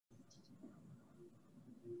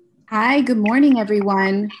Hi, good morning,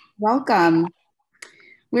 everyone. Welcome.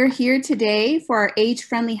 We're here today for our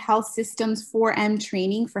Age-Friendly Health Systems 4M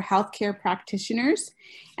training for healthcare practitioners.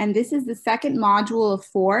 And this is the second module of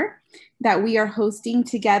 4 that we are hosting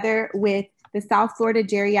together with the South Florida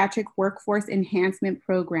Geriatric Workforce Enhancement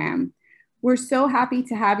Program. We're so happy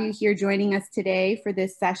to have you here joining us today for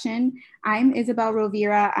this session. I'm Isabel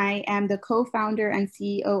Rovira. I am the co-founder and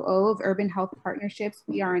COO of Urban Health Partnerships.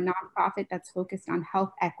 We are a nonprofit that's focused on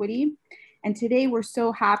health equity. And today we're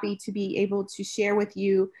so happy to be able to share with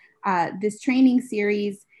you this training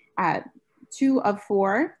series, 2 of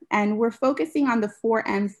 4. And we're focusing on the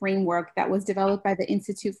 4M framework that was developed by the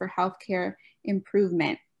Institute for Healthcare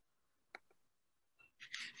Improvement.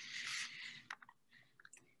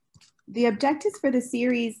 The objectives for the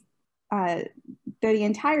series, the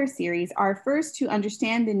entire series, are first to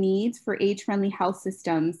understand the needs for age-friendly health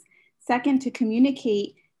systems, second to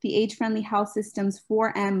communicate the age-friendly health systems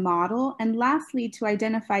 4M model, and lastly to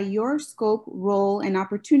identify your scope, role, and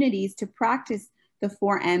opportunities to practice the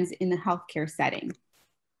 4Ms in the healthcare setting.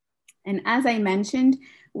 And as I mentioned,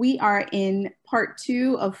 we are in part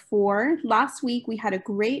 2 of 4. Last week, we had a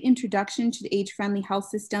great introduction to the age-friendly health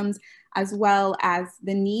systems, as well as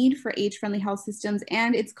the need for age-friendly health systems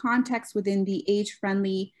and its context within the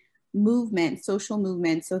age-friendly movement, social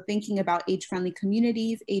movement. So thinking about age-friendly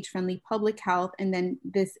communities, age-friendly public health, and then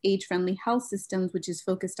this age-friendly health systems, which is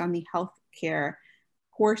focused on the healthcare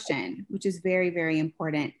portion, which is very, very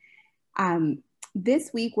important.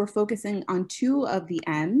 This week, we're focusing on 2 of the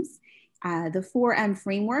M's. The 4M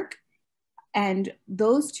framework, and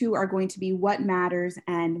those 2 are going to be what matters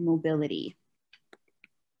and mobility.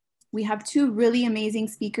 We have 2 really amazing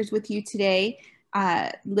speakers with you today,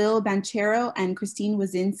 Lil Banchero and Christine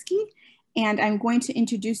Waszynski, and I'm going to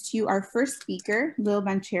introduce to you our first speaker, Lil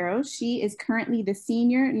Banchero. She is currently the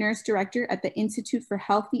Senior Nurse Director at the Institute for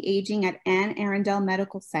Healthy Aging at Arundel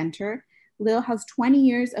Medical Center. Lil has 20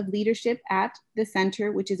 years of leadership at the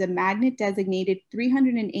center, which is a magnet-designated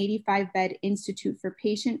 385-bed institute for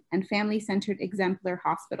patient and family-centered exemplar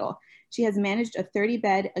hospital. She has managed a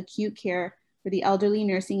 30-bed acute care for the elderly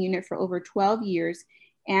nursing unit for over 12 years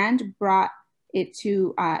and brought it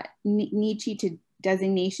to NICHE to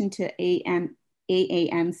designation to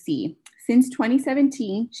AAMC. Since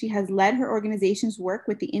 2017, she has led her organization's work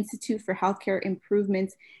with the Institute for Healthcare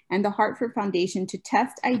Improvements and the Hartford Foundation to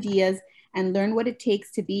test ideas and learn what it takes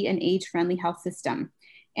to be an age-friendly health system.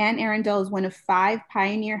 Arundel is one of 5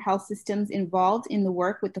 pioneer health systems involved in the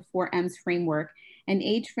work with the 4Ms framework, an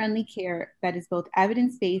age-friendly care that is both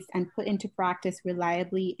evidence-based and put into practice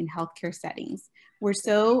reliably in healthcare settings. We're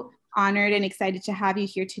so honored and excited to have you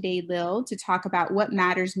here today, Lil, to talk about what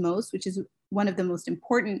matters most, which is one of the most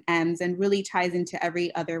important M's and really ties into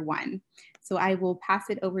every other one. So I will pass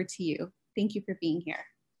it over to you. Thank you for being here.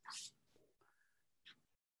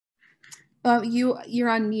 You're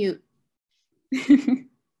on mute.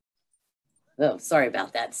 Oh, sorry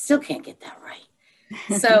about that. Still can't get that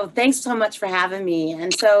right. So thanks so much for having me.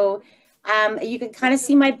 And so you can kind of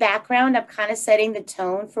see my background. I'm kind of setting the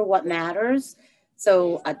tone for what matters.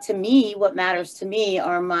 So to me, what matters to me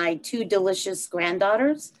are my 2 delicious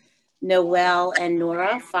granddaughters, Noelle and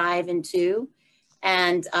Nora, 5 and 2.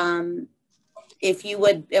 And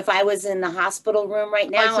if I was in the hospital room right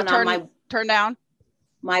now, and on turn down.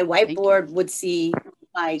 My whiteboard would see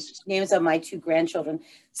my names of my 2 grandchildren.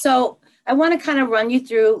 So I want to kind of run you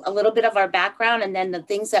through a little bit of our background and then the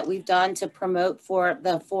things that we've done to promote for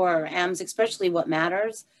the 4Ms, especially what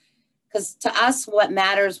matters. Because to us, what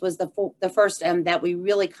matters was the first M that we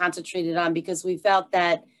really concentrated on, because we felt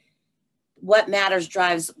that what matters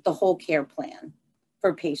drives the whole care plan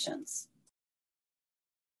for patients.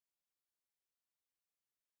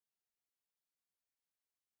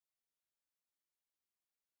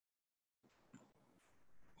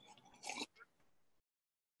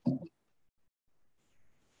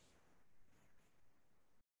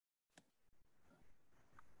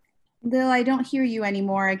 Lil, I don't hear you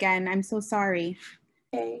anymore again. I'm so sorry.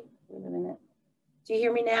 Okay, wait a minute. Do you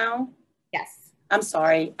hear me now? Yes. I'm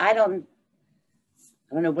sorry. I don't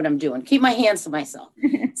know what I'm doing. Keep my hands to myself.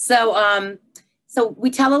 So we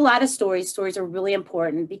tell a lot of stories. Stories are really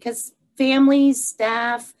important because families,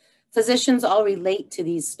 staff, physicians all relate to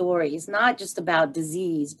these stories, not just about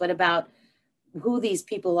disease, but about who these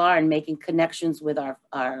people are and making connections with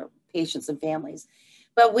our patients and families.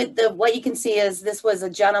 But with what you can see is this was a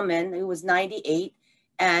gentleman who was 98,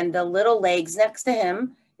 and the little legs next to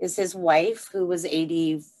him is his wife, who was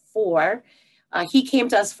 84. He came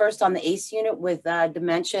to us first on the ACE unit with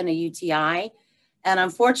dementia and a UTI. And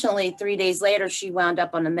unfortunately, 3 days later, she wound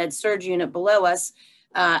up on the med surg unit below us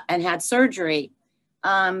and had surgery.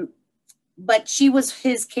 but she was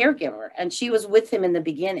his caregiver and she was with him in the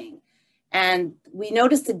beginning. And we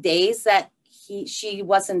noticed the days that she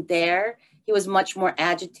wasn't there, he was much more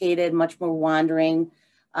agitated, much more wandering.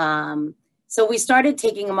 So we started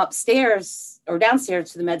taking him upstairs or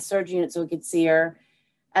downstairs to the med surg unit so we could see her.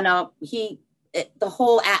 And the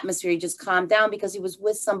whole atmosphere just calmed down because he was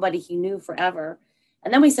with somebody he knew forever.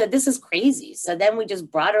 And then we said, this is crazy. So then we just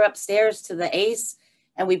brought her upstairs to the ACE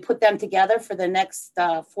and we put them together for the next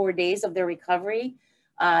 4 days of their recovery.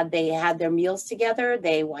 They had their meals together.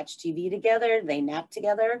 They watched TV together. They napped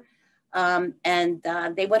together. And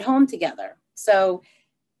they went home together. So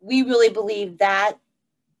we really believe that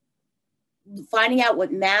finding out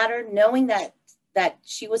what mattered, knowing that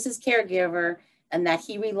she was his caregiver and that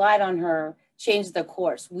he relied on her changed the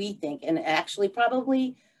course, we think, and actually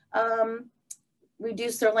probably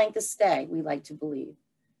reduced their length of stay, we like to believe.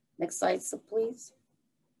 Next slide, so please.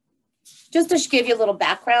 Just to give you a little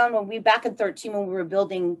background, back in 2013, when we were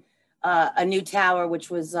building a new tower, which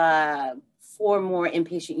was 4 more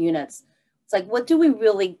inpatient units, it's like, what do we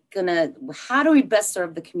really how do we best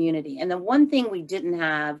serve the community? And the one thing we didn't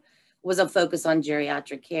have was a focus on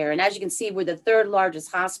geriatric care. And as you can see, we're the 3rd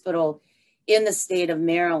largest hospital in the state of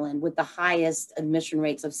Maryland with the highest admission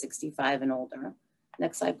rates of 65 and older.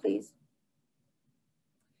 Next slide, please.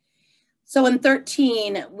 So in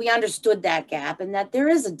 2013, we understood that gap and that there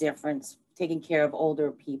is a difference taking care of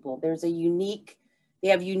older people. They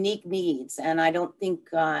have unique needs. And I don't think,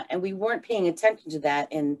 and we weren't paying attention to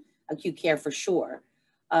that in acute care for sure.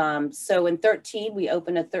 So in 2013, we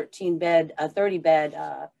opened a 30-bed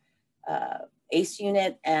ACE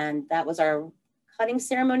unit, and that was our cutting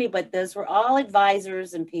ceremony, but those were all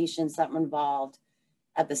advisors and patients that were involved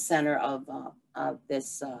at the center of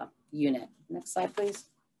this unit. Next slide, please.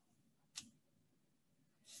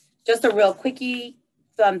 Just a real quickie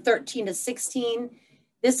from 13 to 16.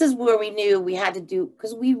 This is where we knew we had to do,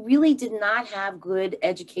 because we really did not have good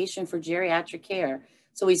education for geriatric care.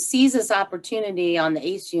 So we seized this opportunity on the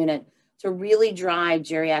ACE unit to really drive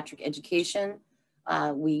geriatric education.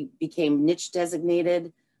 We became niche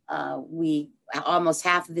designated. Almost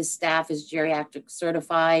half of this staff is geriatric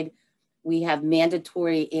certified. We have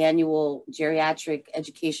mandatory annual geriatric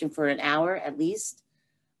education for an hour at least.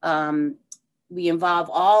 We involve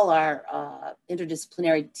all our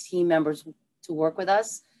interdisciplinary team members to work with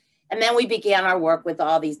us. And then we began our work with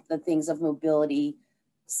all the things of mobility,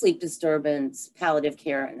 sleep disturbance, palliative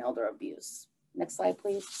care, and elder abuse. Next slide,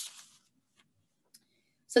 please.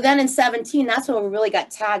 So then in 2017, that's when we really got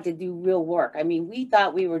tagged to do real work. I mean, we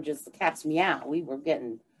thought we were just the cat's meow. We were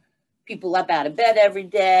getting people up out of bed every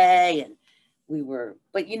day, and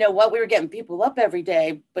but you know what? We were getting people up every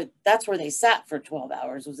day, but that's where they sat for 12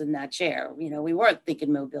 hours, was in that chair. You know, we weren't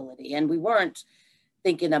thinking mobility, and we weren't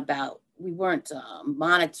thinking about, we weren't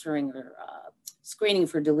monitoring or screening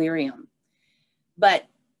for delirium. But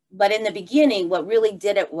in the beginning, what really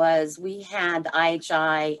did it was we had the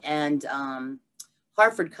IHI and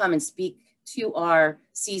Hartford come and speak to our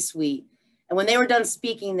C-suite. And when they were done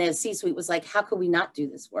speaking, the C-suite was like, how could we not do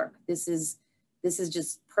this work? This is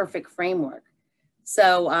just perfect framework.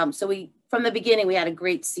 So, from the beginning, we had a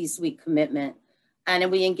great C-suite commitment. And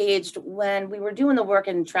then we engaged when we were doing the work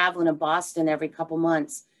and traveling to Boston every couple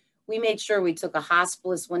months. We made sure we took a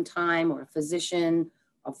hospitalist one time, or a physician,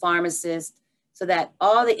 a pharmacist, so that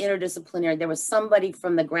all the interdisciplinary, there was somebody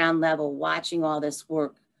from the ground level watching all this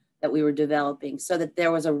work that we were developing, so that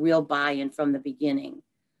there was a real buy-in from the beginning.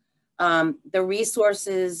 The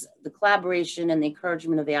resources, the collaboration, and the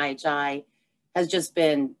encouragement of the IHI has just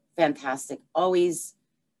been fantastic. Always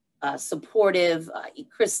supportive.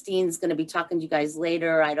 Christine's going to be talking to you guys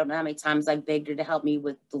later. I don't know how many times I've begged her to help me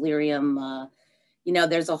with delirium. You know,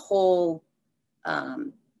 there's a whole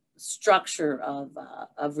structure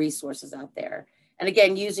of resources out there. And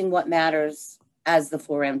again, using what matters as the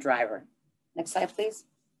 4M driver. Next slide, please.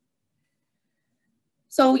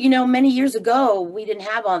 So, you know, many years ago, we didn't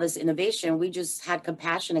have all this innovation. We just had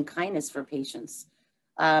compassion and kindness for patients.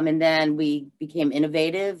 And then we became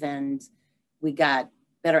innovative and we got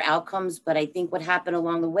better outcomes. But I think what happened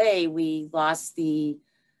along the way, we lost the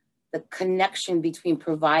connection between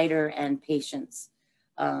provider and patients.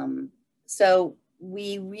 So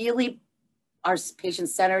we really are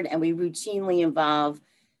patient-centered, and we routinely involve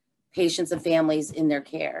patients and families in their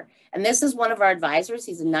care. And this is one of our advisors.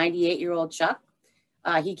 He's a 98-year-old Chuck.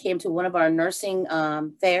 He came to one of our nursing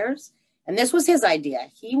fairs, and this was his idea.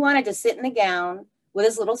 He wanted to sit in a gown with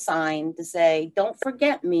his little sign to say, don't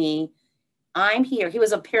forget me, I'm here. He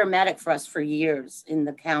was a paramedic for us for years in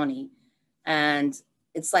the county. And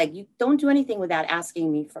it's like, you don't do anything without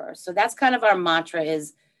asking me first. So that's kind of our mantra,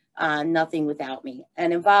 is nothing without me,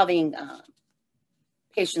 and involving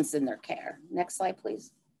patients in their care. Next slide,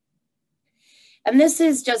 please. And this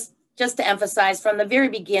is just to emphasize, from the very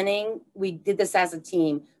beginning, we did this as a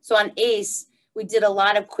team. So on ACE, we did a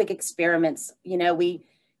lot of quick experiments. You know, we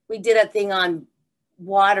did a thing on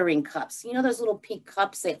watering cups. You know, those little pink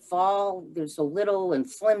cups that fall, they're so little and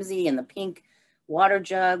flimsy, and the pink water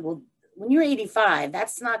jug. Well, when you're 85,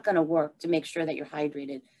 that's not going to work to make sure that you're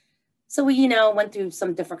hydrated. So we, you know, went through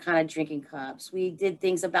some different kind of drinking cups. We did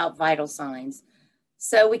things about vital signs.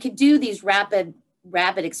 So we could do these rapid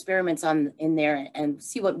experiments in there and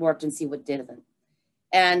see what worked and see what didn't.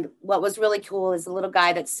 And what was really cool is the little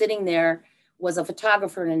guy that's sitting there was a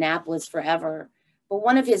photographer in Annapolis forever. But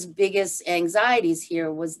one of his biggest anxieties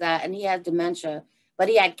here was that, and he had dementia, but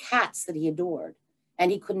he had cats that he adored,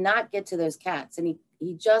 and he could not get to those cats, and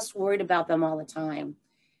he just worried about them all the time.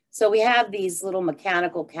 So we have these little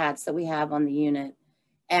mechanical cats that we have on the unit,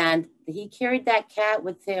 and he carried that cat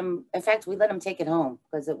with him. In fact, we let him take it home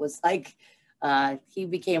because it was like, he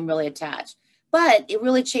became really attached. But it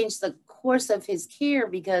really changed the course of his care,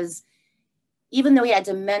 because even though he had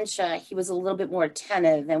dementia, he was a little bit more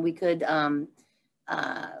attentive, and we could,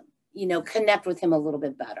 you know, connect with him a little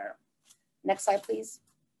bit better. Next slide, please.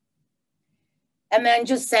 And then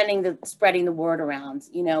just spreading the word around.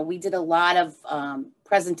 You know, we did a lot of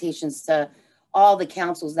presentations to all the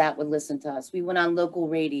councils that would listen to us. We went on local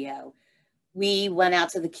radio. We went out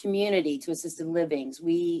to the community, to assisted livings.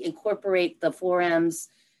 We incorporate the 4Ms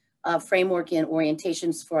framework and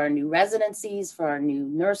orientations for our new residencies, for our new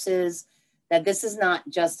nurses, that this is not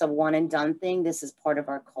just a one and done thing. This is part of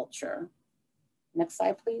our culture. Next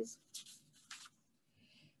slide, please.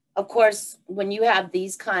 Of course, when you have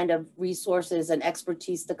these kind of resources and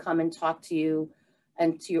expertise to come and talk to you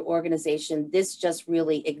and to your organization, this just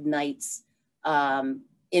really ignites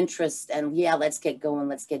interest, and yeah, let's get going,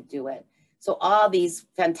 let's do it. So all these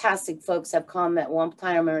fantastic folks have come at one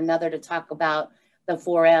time or another to talk about the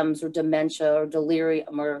 4Ms or dementia or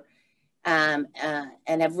delirium, or and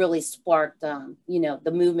have really sparked, you know,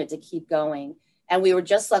 the movement to keep going. And we were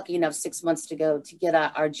just lucky enough 6 months to go to get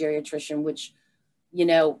our geriatrician, which, you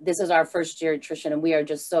know, this is our first geriatrician, and we are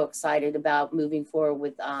just so excited about moving forward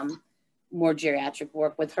with more geriatric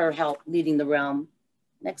work with her help leading the realm.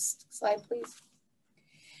 Next slide, please.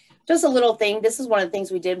 Just a little thing. This is one of the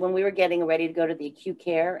things we did when we were getting ready to go to the acute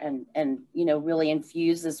care and you know, really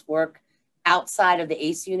infuse this work outside of the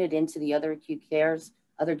ACE unit into the other acute cares,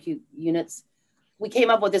 other acute units. We came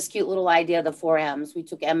up with this cute little idea of the 4Ms. We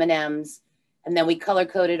took M&Ms, and then we color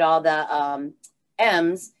coded all the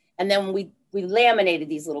M's, and then we laminated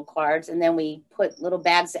these little cards, and then we put little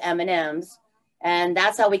bags of M&Ms, and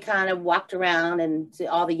that's how we kind of walked around and to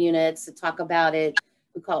all the units to talk about it.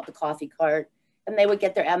 We call it the coffee cart, and they would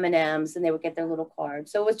get their M&Ms and they would get their little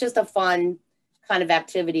cards. So it was just a fun kind of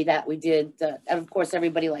activity that we did. And of course,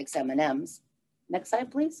 everybody likes M&Ms. Next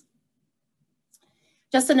slide, please.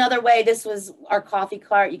 Just another way, this was our coffee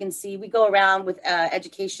cart. You can see we go around with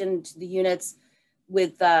education to the units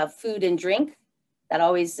with food and drink. That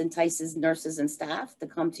always entices nurses and staff to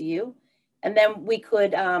come to you. And then we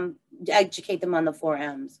could educate them on the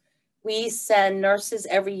 4Ms. We send nurses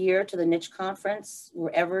every year to the niche conference,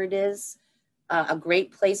 wherever it is, a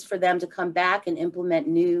great place for them to come back and implement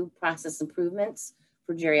new process improvements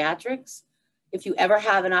for geriatrics. If you ever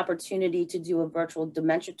have an opportunity to do a virtual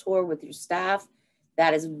dementia tour with your staff,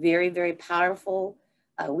 that is very, very powerful.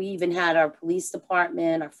 We even had our police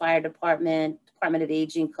department, our fire department, Department of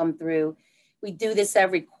Aging come through. We do this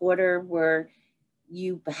every quarter where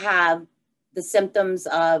you have the symptoms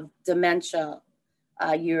of dementia.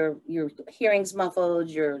 Your hearing's muffled,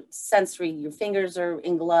 your sensory, your fingers are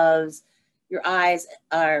in gloves, your eyes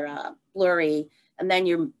are blurry, and then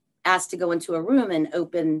you're asked to go into a room and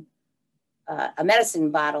open a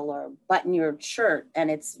medicine bottle or button your shirt, and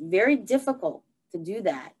it's very difficult to do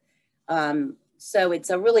that. So it's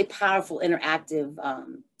a really powerful interactive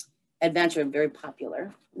adventure, very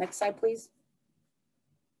popular. Next slide, please.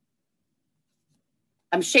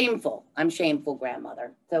 I'm shameful,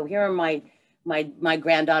 grandmother. So here are my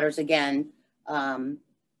granddaughters again,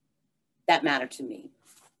 that matter to me.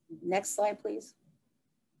 Next slide, please.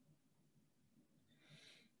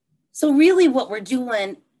 So really what we're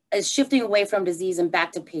doing is shifting away from disease and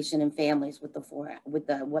back to patient and families with the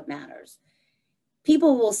what matters.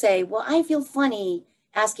 People will say, well, I feel funny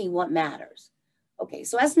asking what matters. Okay,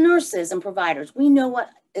 so as nurses and providers, we know what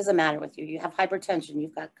is the matter with you. You have hypertension,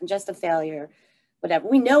 you've got congestive failure, whatever.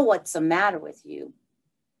 We know what's the matter with you,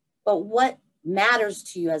 but what matters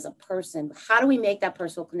to you as a person? How do we make that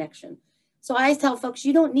personal connection? So I tell folks,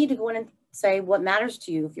 you don't need to go in and say what matters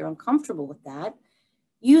to you if you're uncomfortable with that.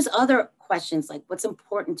 Use other questions like, what's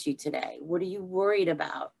important to you today? What are you worried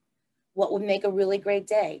about? What would make a really great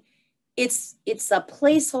day? It's a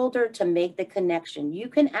placeholder to make the connection. You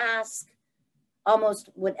can ask almost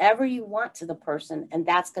whatever you want to the person, and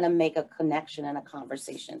that's going to make a connection and a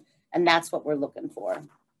conversation. And that's what we're looking for.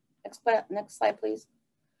 Next slide, please.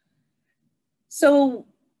 So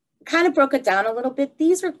kind of broke it down a little bit.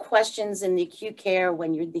 These are questions in the acute care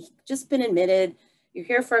when you're just been admitted, you're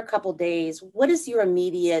here for a couple days. What is your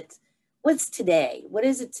immediate, what's today? What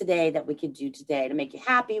is it today that we could do today to make you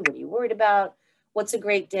happy? What are you worried about? What's a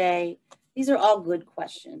great day? These are all good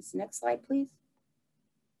questions. Next slide, please.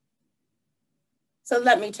 So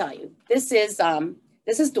let me tell you, this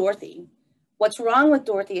is Dorothy. What's wrong with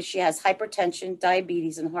Dorothy is she has hypertension,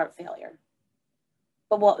 diabetes, and heart failure.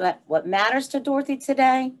 But what matters to Dorothy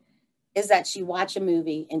today is that she watch a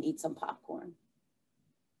movie and eat some popcorn.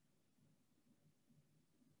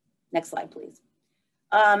 Next slide, please.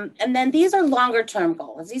 And then these are longer term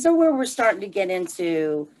goals. These are where we're starting to get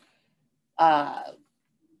into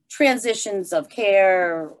transitions of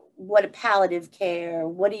care, what palliative care,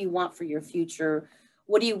 what do you want for your future?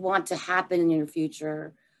 What do you want to happen in your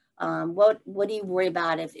future? What do you worry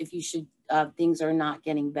about if you should, things are not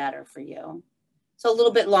getting better for you? So a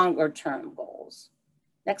little bit longer term goals.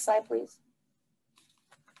 Next slide, please.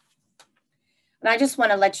 And I just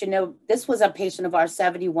want to let you know, this was a patient of ours,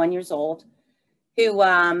 71 years old, who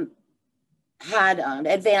had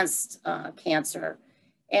advanced cancer,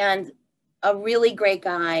 and a really great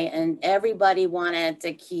guy, and everybody wanted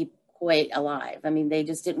to keep Coit alive. I mean, they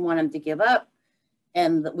just didn't want him to give up,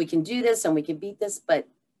 and we can do this and we can beat this, but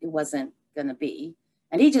it wasn't going to be.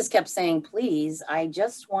 And he just kept saying, please, I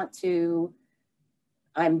just want to,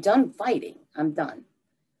 I'm done fighting. I'm done.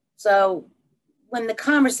 So when the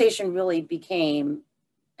conversation really became,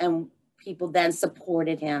 and people then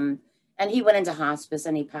supported him, and he went into hospice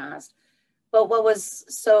and he passed. But what was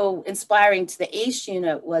so inspiring to the ACE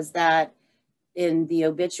unit was that in the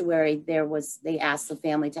obituary, they asked the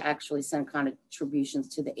family to actually send contributions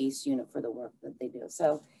to the ACE unit for the work that they do.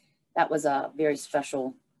 So that was a very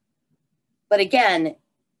special. But again,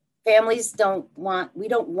 families we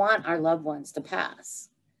don't want our loved ones to pass,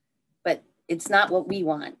 but it's not what we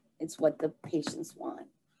want. It's what the patients want.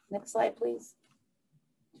 Next slide, please.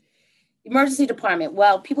 Emergency department.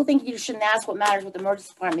 Well, people think you shouldn't ask what matters with the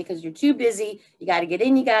emergency department because you're too busy. You got to get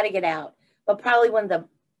in, you got to get out. But probably one of the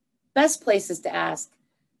best places to ask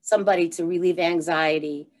somebody to relieve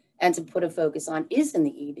anxiety and to put a focus on is in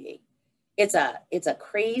the ED. It's a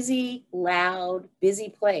crazy, loud, busy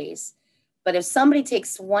place. But if somebody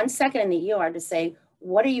takes 1 second in the ER to say,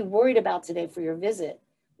 what are you worried about today for your visit?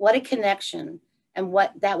 What a connection, and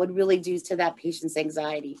what that would really do to that patient's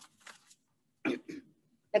anxiety.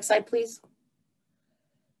 Next slide, please.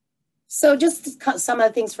 So just some of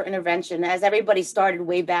the things for intervention. As everybody started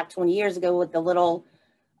way back 20 years ago with the little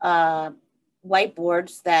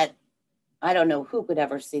whiteboards that I don't know who could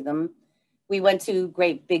ever see them. We went to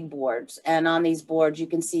great big boards, and on these boards you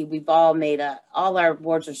can see we've all made all our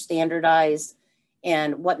boards are standardized,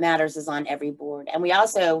 and what matters is on every board. And we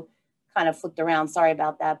also kind of flipped around, sorry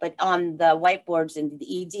about that, but on the whiteboards in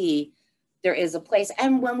the ED, there is a place.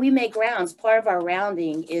 And when we make rounds, part of our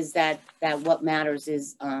rounding is that what matters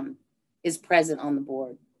is present on the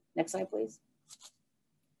board. Next slide, please.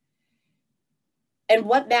 And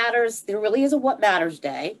what matters, there really is a what matters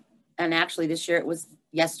day. And actually this year it was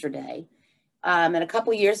yesterday. And a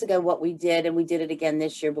couple of years ago, what we did, and we did it again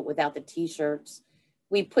this year, but without the t-shirts,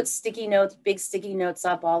 we put sticky notes, big sticky notes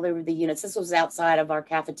up all over the units. This was outside of our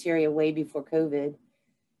cafeteria way before COVID.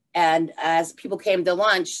 And as people came to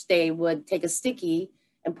lunch, they would take a sticky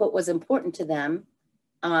and put what's important to them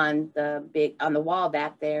on the wall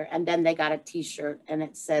back there. And then they got a t-shirt and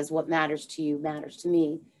it says, what matters to you matters to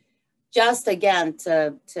me. Just again,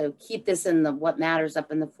 to keep this in the what matters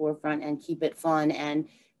up in the forefront and keep it fun. And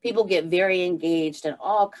people get very engaged in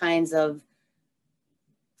all kinds of,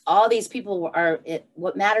 all these people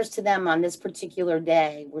what matters to them on this particular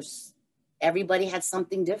day, everybody had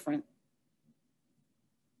something different.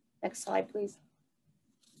 Next slide, please.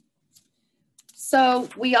 So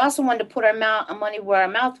we also wanted to put our money where our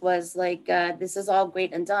mouth was, like this is all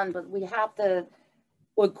great and done, but we have to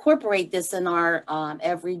incorporate this in our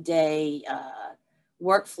everyday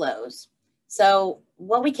workflows. So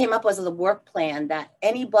what we came up with was a work plan that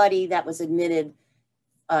anybody that was admitted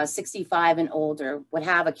 65 and older would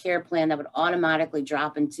have a care plan that would automatically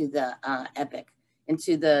drop into the EPIC,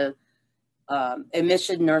 into the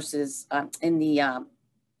admission nurses in the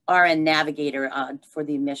RN navigator for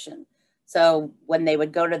the admission. So when they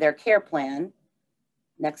would go to their care plan,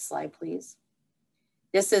 next slide, please,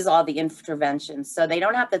 This is all the interventions. So they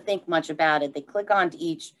don't have to think much about it. They click on to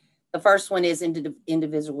each. The first one is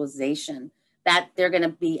individualization, that they're going to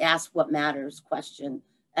be asked what matters question.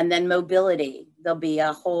 And then mobility. There'll be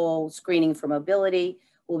a whole screening for mobility.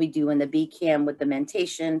 We'll be doing the BCAM with the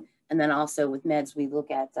mentation. And then also with meds, we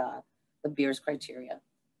look at the Beers criteria.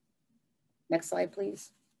 Next slide,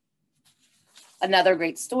 please. Another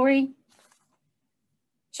great story.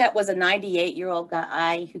 Chet was a 98-year-old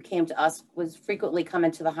guy who came to us, was frequently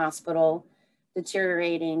coming to the hospital,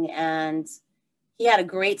 deteriorating, and he had a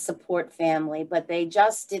great support family, but they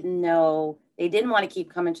just didn't know, they didn't want to keep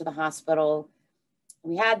coming to the hospital.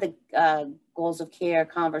 We had the goals of care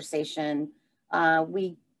conversation.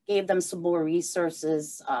 We gave them some more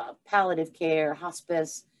resources, palliative care,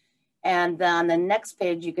 hospice, and then on the next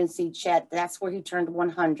page, you can see Chet, that's where he turned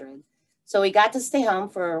 100. So he got to stay home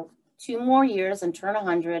for 2 more years and turn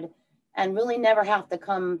 100 and really never have to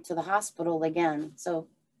come to the hospital again. So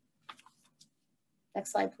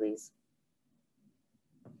next slide, please.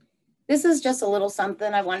 This is just a little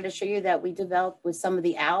something I wanted to show you that we developed with some of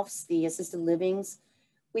the ALFs, the assisted livings.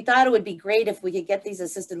 We thought it would be great if we could get these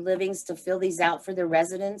assisted livings to fill these out for their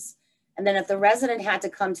residents. And then if the resident had to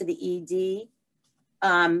come to the ED,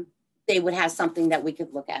 they would have something that we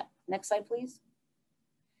could look at. Next slide, please.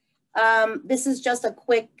 This is just a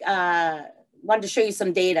quick, wanted to show you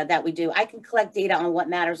some data that we do. I can collect data on what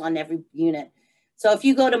matters on every unit. So if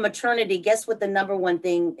you go to maternity, guess what the #1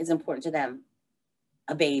 thing is important to them?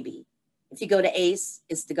 A baby. If you go to ACE,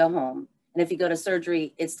 it's to go home. And if you go to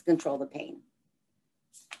surgery, it's to control the pain.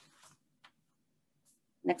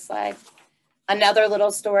 Next slide. Another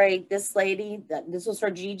little story. This lady, this was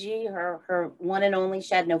her Gigi, her one and only.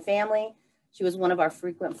 She had no family. She was one of our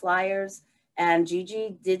frequent flyers. And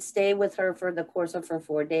Gigi did stay with her for the course of her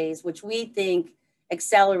 4 days, which we think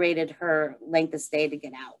accelerated her length of stay to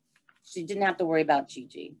get out. She didn't have to worry about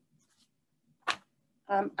Gigi.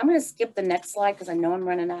 I'm going to skip the next slide because I know I'm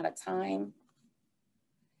running out of time.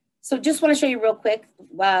 So just want to show you real quick.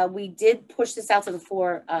 We did push this out to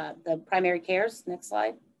the primary cares. Next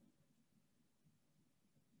slide.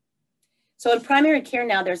 So in primary care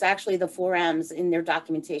now, there's actually the 4 M's in their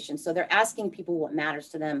documentation. So they're asking people what matters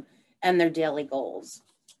to them and their daily goals.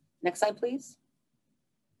 Next slide, please.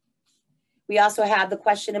 We also have the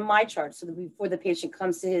question in my chart. So that before the patient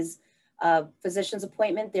comes to his physician's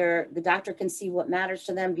appointment, the doctor can see what matters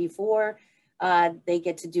to them before they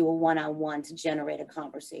get to do a one-on-one to generate a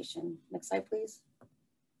conversation. Next slide, please.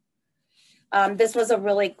 This was a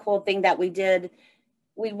really cool thing that we did.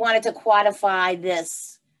 We wanted to quantify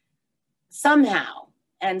this somehow.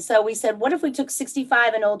 And so we said, what if we took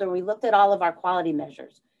 65 and older? We looked at all of our quality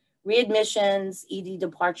measures, readmissions, ED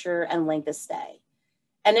departure, and length of stay.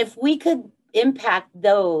 And if we could impact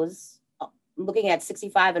those, looking at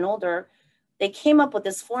 65 and older, they came up with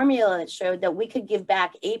this formula that showed that we could give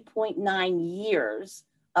back 8.9 years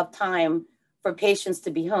of time for patients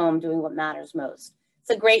to be home doing what matters most.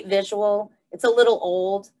 It's a great visual. It's a little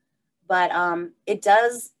old, but it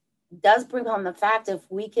does bring home the fact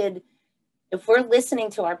if we're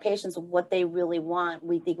listening to our patients of what they really want,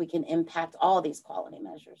 we think we can impact all these quality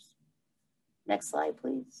measures. Next slide,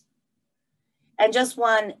 please. And just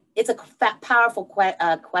one, it's a powerful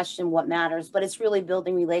question, what matters, but it's really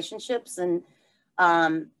building relationships and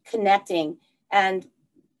connecting. And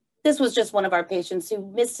this was just one of our patients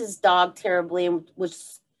who missed his dog terribly and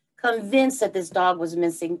was convinced that this dog was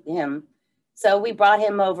missing him. So we brought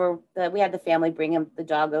him over, we had the family bring the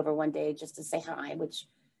dog over one day just to say hi, which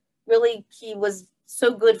really, he was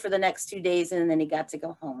so good for the next 2 days, and then he got to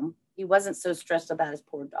go home. He wasn't so stressed about his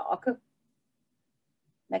poor dog.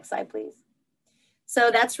 Next slide, please.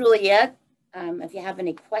 So that's really it. If you have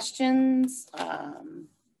any questions,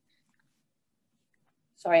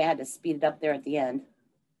 sorry, I had to speed it up there at the end.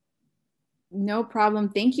 No problem.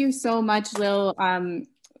 Thank you so much, Lil.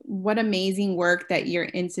 What amazing work that your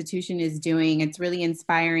institution is doing. It's really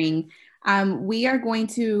inspiring. We are going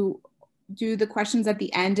to do the questions at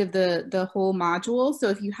the end of the whole module. So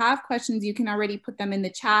if you have questions, you can already put them in the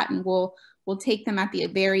chat and we'll take them at the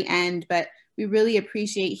very end. But we really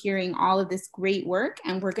appreciate hearing all of this great work.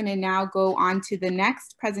 And we're going to now go on to the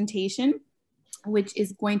next presentation, which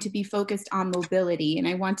is going to be focused on mobility. And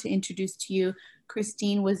I want to introduce to you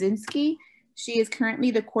Christine Waszynski. She is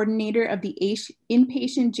currently the coordinator of the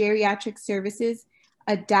Inpatient Geriatric Services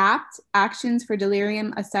ADAPT Actions for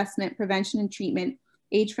Delirium Assessment, Prevention and Treatment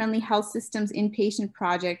Age-Friendly Health Systems Inpatient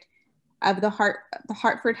Project of the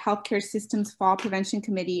Hartford Healthcare Systems Fall Prevention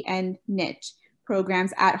Committee and NICH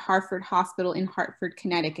programs at Hartford Hospital in Hartford,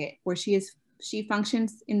 Connecticut, where she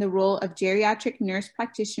functions in the role of geriatric nurse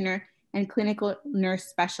practitioner and clinical nurse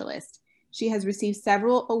specialist. She has received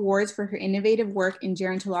several awards for her innovative work in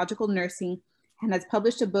gerontological nursing and has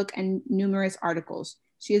published a book and numerous articles.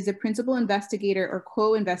 She is the principal investigator or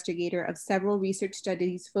co-investigator of several research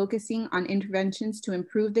studies focusing on interventions to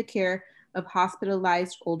improve the care of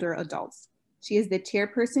hospitalized older adults. She is the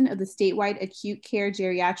chairperson of the statewide acute care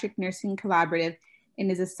geriatric nursing collaborative and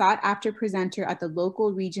is a sought-after presenter at the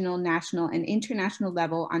local, regional, national, and international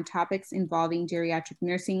level on topics involving geriatric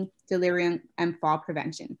nursing, delirium, and fall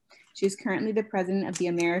prevention. She is currently the president of the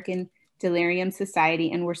American Delirium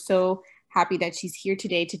Society, and we're so happy that she's here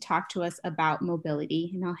today to talk to us about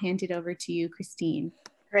mobility. And I'll hand it over to you, Christine.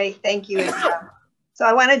 Great, thank you, Isabel. So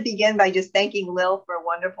I want to begin by just thanking Lil for a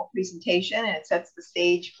wonderful presentation, and it sets the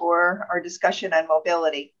stage for our discussion on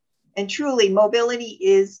mobility. And truly, mobility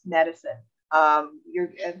is medicine.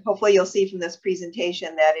 Hopefully you'll see from this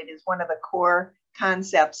presentation that it is one of the core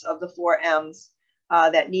concepts of the 4 M's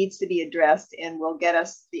that needs to be addressed and will get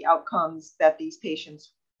us the outcomes that these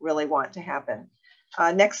patients really want to happen.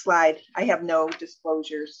 Next slide. I have no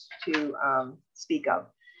disclosures to speak of.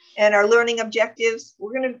 And our learning objectives,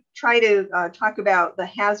 we're going to try to talk about the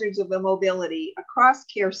hazards of immobility across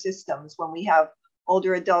care systems when we have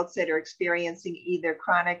older adults that are experiencing either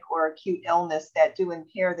chronic or acute illness that do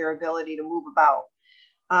impair their ability to move about.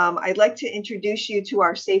 I'd like to introduce you to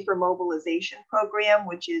our Safer Mobilization program,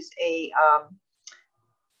 which is a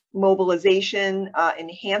mobilization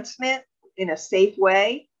enhancement in a safe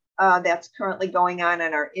way that's currently going on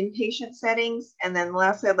in our inpatient settings. And then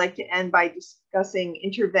lastly, I'd like to end by discussing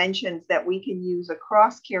interventions that we can use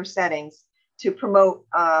across care settings to promote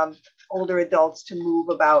older adults to move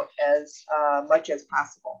about as much as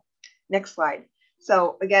possible. Next slide.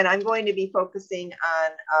 So again, I'm going to be focusing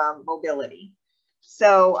on mobility.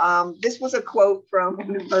 So this was a quote from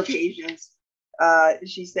one of our patients.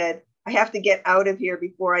 She said, "I have to get out of here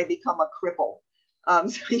before I become a cripple."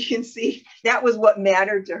 So you can see that was what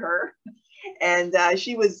mattered to her. And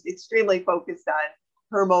she was extremely focused on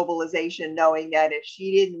her mobilization, knowing that if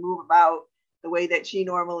she didn't move about the way that she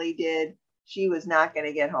normally did, she was not going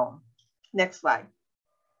to get home. Next slide.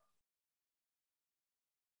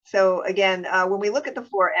 So again, when we look at the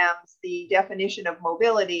 4 M's, the definition of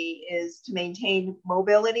mobility is to maintain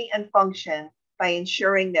mobility and function by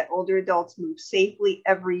ensuring that older adults move safely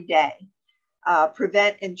every day,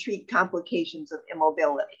 prevent and treat complications of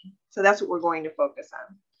immobility. So that's what we're going to focus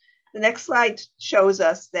on. The next slide shows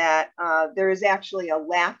us that there is actually a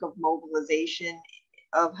lack of mobilization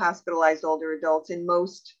of hospitalized older adults in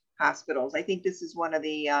most hospitals. I think this is one of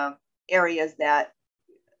the areas that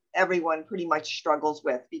everyone pretty much struggles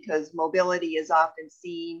with, because mobility is often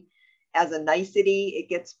seen as a nicety. It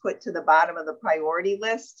gets put to the bottom of the priority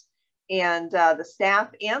list, and the staff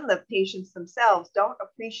and the patients themselves don't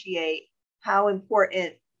appreciate how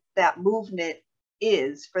important that movement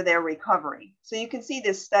is for their recovery. So you can see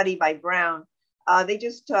this study by Brown. They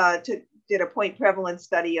just did a point prevalence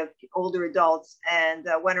study of older adults and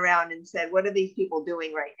went around and said, what are these people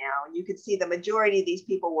doing right now? And you could see the majority of these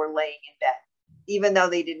people were laying in bed, even though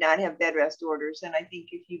they did not have bed rest orders. And I think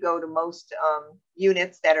if you go to most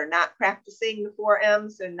units that are not practicing the 4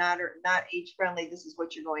 M's and not age friendly, this is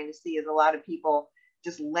what you're going to see, is a lot of people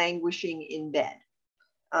just languishing in bed.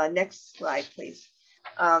 Next slide, please.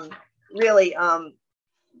 Really,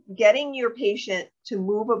 getting your patient to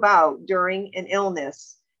move about during an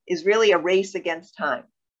illness is really a race against time,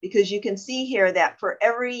 because you can see here that for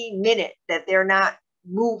every minute that they're not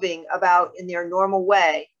about in their normal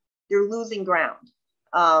way, they're losing ground.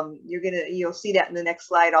 You'll see that in the next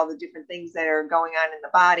slide, all the different things that are going on in the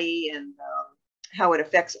body and how it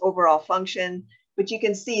affects overall function. But you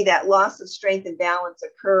can see that loss of strength and balance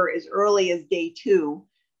occur as early as day 2.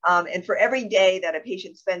 And for every day that a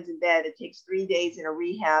patient spends in bed, it takes 3 days in a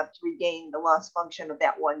rehab to regain the lost function of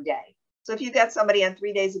that one day. So if you've got somebody on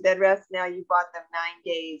 3 days of bed rest, now you bought them 9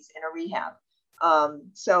 days in a rehab.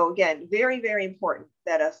 So again, very, very important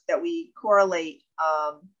that we correlate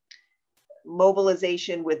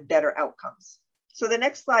mobilization with better outcomes. So the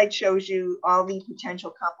next slide shows you all the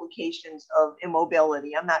potential complications of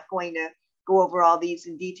immobility. I'm not going to go over all these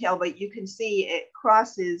in detail, but you can see it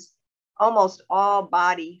crosses almost all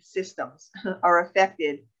body systems are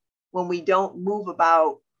affected when we don't move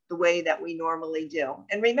about the way that we normally do.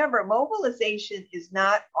 And remember, mobilization is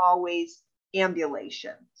not always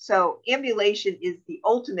ambulation. So ambulation is the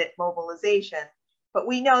ultimate mobilization, but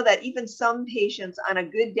we know that even some patients on a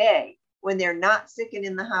good day, when they're not sick and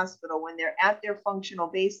in the hospital, when they're at their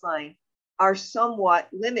functional baseline, are somewhat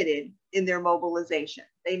limited in their mobilization.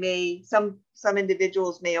 Some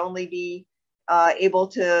individuals may only be able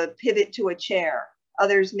to pivot to a chair.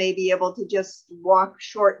 Others may be able to just walk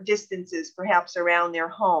short distances, perhaps around their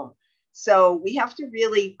home. So we have to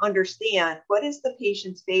really understand what is the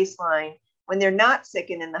patient's baseline when they're not sick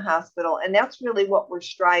and in the hospital. And that's really what we're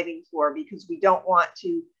striving for, because we don't want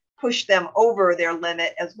to push them over their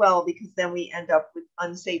limit as well, because then we end up with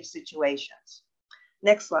unsafe situations.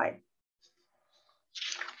 Next slide.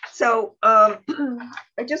 So I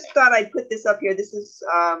just thought I'd put this up here. This is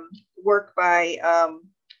work by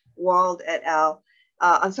Wald et al.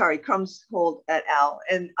 I'm sorry, Krumshold et al.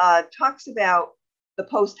 And talks about the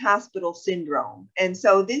post-hospital syndrome. And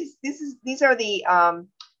so these are the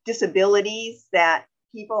disabilities that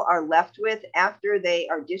people are left with after they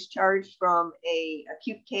are discharged from a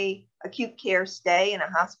acute care stay in a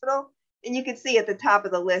hospital. And you can see at the top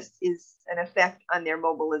of the list is an effect on their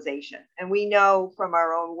mobilization. And we know from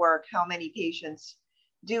our own work how many patients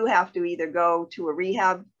do have to either go to a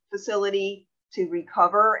rehab facility to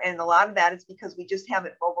recover. And a lot of that is because we just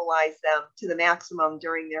haven't mobilized them to the maximum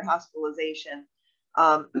during their hospitalization,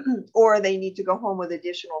 or they need to go home with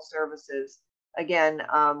additional services, again,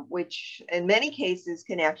 which in many cases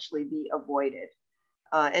can actually be avoided.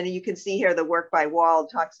 And you can see here the work by Wald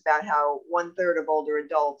talks about how 1/3 of older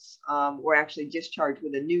adults were actually discharged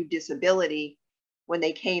with a new disability when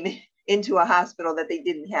they came into a hospital that they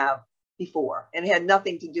didn't have before, and it had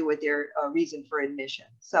nothing to do with their reason for admission.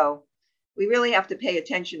 So we really have to pay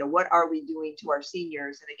attention to what are we doing to our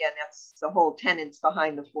seniors. And again, that's the whole tenets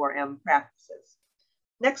behind the 4M practices.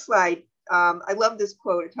 Next slide. I love this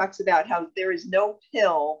quote. It talks about how there is no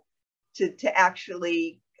pill to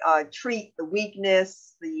actually treat the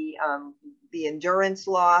weakness, the endurance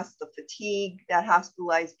loss, the fatigue that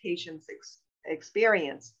hospitalized patients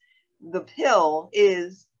experience. The pill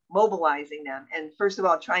is mobilizing them, and first of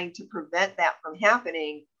all, trying to prevent that from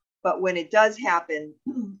happening. But when it does happen,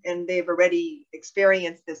 and they've already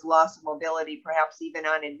experienced this loss of mobility, perhaps even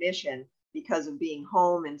on admission because of being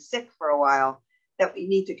home and sick for a while, that we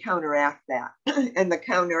need to counteract that. And the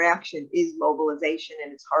counteraction is mobilization,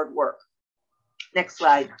 and it's hard work. Next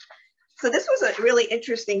slide. So this was a really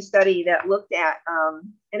interesting study that looked at,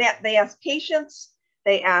 they asked patients,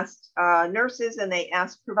 they asked nurses, and they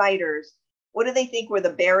asked providers, what do they think were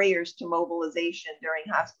the barriers to mobilization during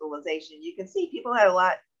hospitalization? You can see people had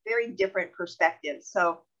very different perspectives.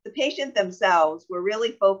 So the patient themselves were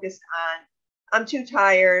really focused on, I'm too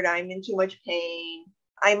tired, I'm in too much pain,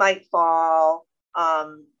 I might fall.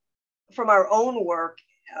 From our own work,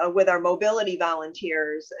 with our mobility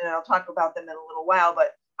volunteers, and I'll talk about them in a little while,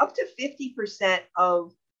 but up to 50%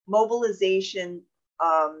 of mobilization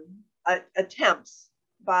attempts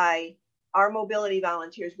by our mobility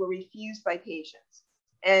volunteers were refused by patients.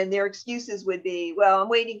 And their excuses would be, well, I'm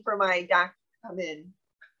waiting for my doctor to come in.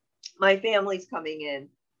 My family's coming in.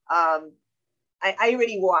 I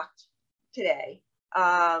already walked today.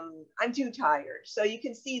 I'm too tired. So you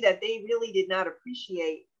can see that they really did not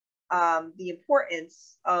appreciate the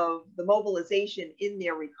importance of the mobilization in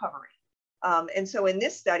their recovery. And so in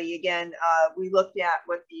this study, again, we looked at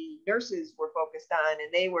what the nurses were focused on,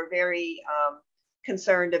 and they were very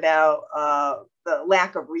concerned about the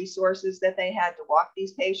lack of resources that they had to walk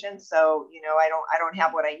these patients. So, you know, I don't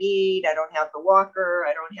have what I need. I don't have the walker.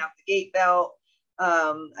 I don't have the gait belt.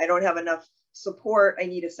 I don't have enough support. I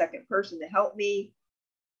need a second person to help me.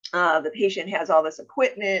 The patient has all this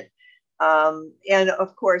equipment. And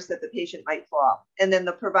of course that the patient might fall. And then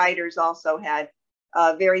the providers also had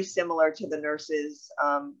very similar to the nurses,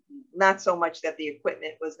 not so much that the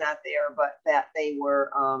equipment was not there, but that they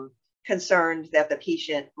were concerned that the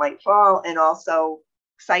patient might fall, and also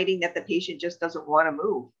citing that the patient just doesn't want to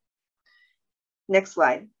move. Next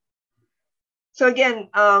slide. So again,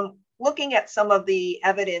 looking at some of the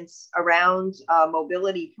evidence around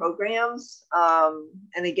mobility programs,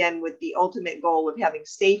 and again, with the ultimate goal of having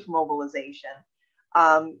safe mobilization,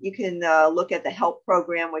 you can look at the HELP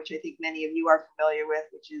program, which I think many of you are familiar with,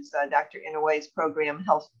 which is Dr. Inouye's program,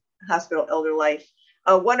 Hospital Elder Life.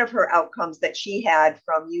 One of her outcomes that she had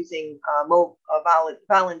from using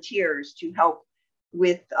volunteers to help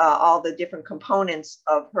with all the different components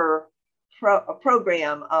of her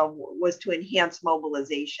program was to enhance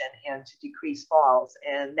mobilization and to decrease falls.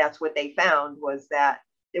 And that's what they found, was that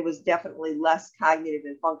there was definitely less cognitive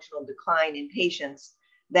and functional decline in patients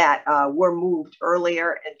that were moved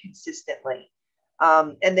earlier and consistently.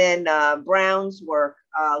 And then Brown's work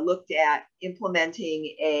looked at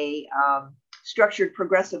implementing a structured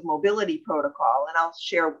progressive mobility protocol. And I'll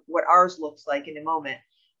share what ours looks like in a moment.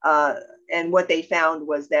 And what they found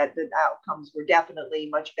was that the outcomes were definitely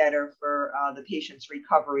much better for the patient's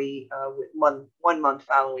recovery with 1 month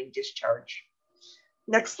following discharge.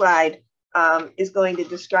 Next slide is going to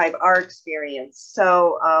describe our experience.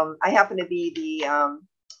 So I happen to be the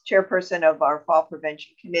chairperson of our fall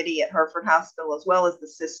prevention committee at Hartford Hospital, as well as the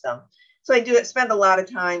system. So I do spend a lot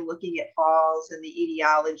of time looking at falls and the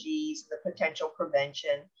etiologies and the potential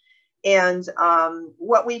prevention. And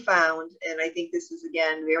what we found, and I think this is,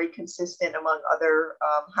 again, very consistent among other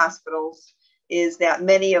hospitals, is that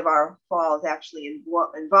many of our falls actually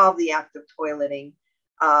involve the act of toileting.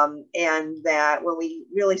 And that when we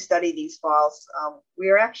really study these falls,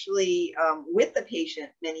 we're actually with the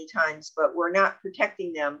patient many times, but we're not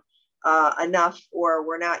protecting them enough, or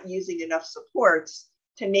we're not using enough supports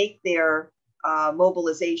to make their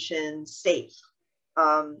mobilization safe.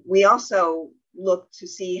 We also look to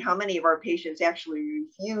see how many of our patients actually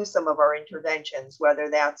refuse some of our interventions, whether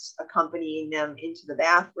that's accompanying them into the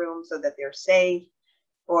bathroom so that they're safe,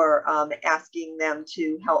 or asking them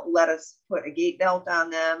to help let us put a gait belt on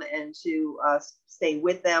them and to stay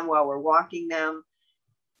with them while we're walking them.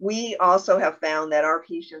 We also have found that our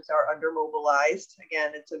patients are undermobilized.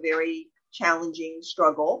 Again, it's a very challenging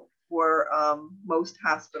struggle for most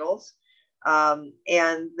hospitals.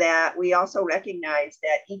 And that we also recognize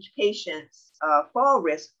that each patient's fall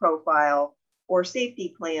risk profile or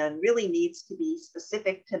safety plan really needs to be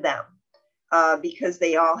specific to them because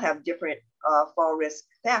they all have different fall risk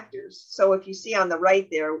factors. So if you see on the right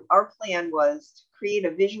there, our plan was to create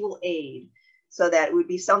a visual aid so that it would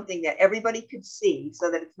be something that everybody could see, so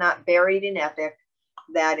that it's not buried in Epic,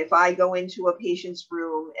 that if I go into a patient's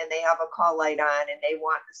room and they have a call light on and they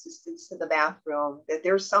want assistance to the bathroom, that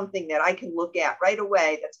there's something that I can look at right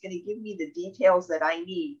away that's going to give me the details that I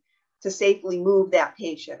need to safely move that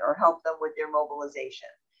patient or help them with their mobilization.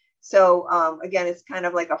 So again, it's kind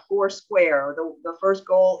of like a 4 square. The first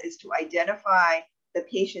goal is to identify the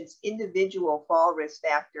patient's individual fall risk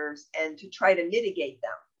factors and to try to mitigate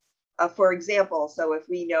them. For example, so if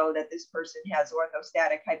we know that this person has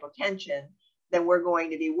orthostatic hypotension, then we're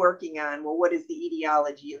going to be working on, well, what is the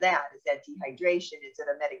etiology of that? Is that dehydration? Is it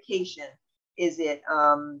a medication? Is it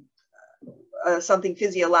something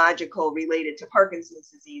physiological related to Parkinson's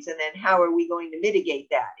disease? And then how are we going to mitigate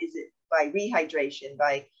that? Is it by rehydration,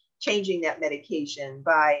 by changing that medication,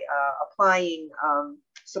 by applying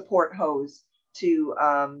support hose to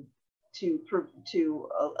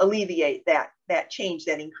alleviate that change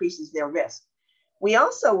that increases their risk? We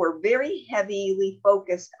also were very heavily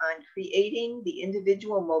focused on creating the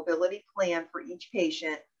individual mobility plan for each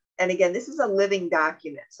patient. And again, this is a living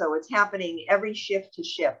document. So it's happening every shift to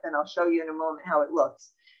shift. And I'll show you in a moment how it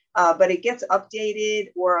looks. But it gets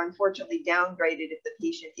updated or unfortunately downgraded if the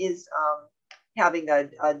patient is having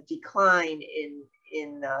a decline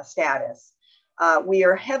in status. We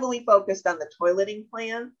are heavily focused on the toileting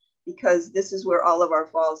plan because this is where all of our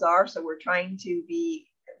falls are. So we're trying to be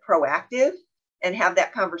proactive and have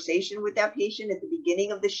that conversation with that patient at the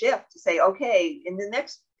beginning of the shift to say, okay, in the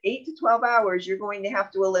next 8 to 12 hours, you're going to have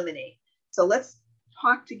to eliminate. So let's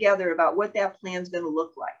talk together about what that plan is going to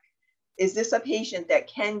look like. Is this a patient that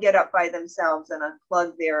can get up by themselves and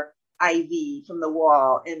unplug their IV from the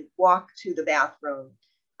wall and walk to the bathroom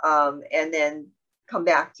and then come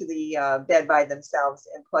back to the bed by themselves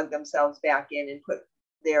and plug themselves back in and put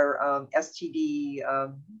their STD,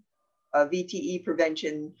 VTE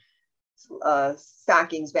prevention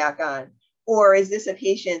stockings back on? Or is this a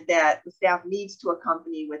patient that the staff needs to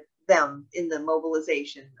accompany with them in the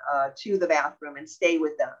mobilization to the bathroom and stay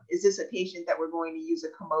with them? Is this a patient that we're going to use a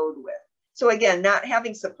commode with? So again, not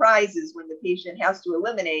having surprises when the patient has to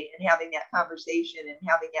eliminate and having that conversation and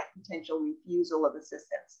having that potential refusal of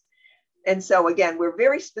assistance. And so again, we're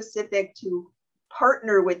very specific to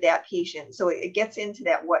partner with that patient. So it gets into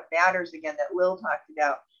that what matters again that Lil talked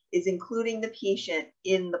about, is including the patient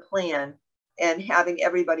in the plan and having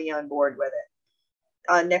everybody on board with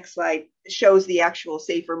it. Next slide shows the actual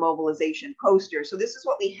safer mobilization poster. So this is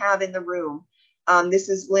what we have in the room. This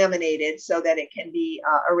is laminated so that it can be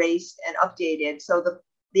erased and updated. So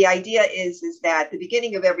the idea is that at the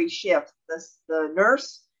beginning of every shift, the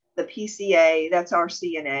nurse, the PCA, that's our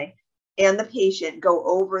CNA, and the patient go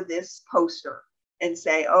over this poster and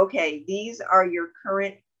say, okay, these are your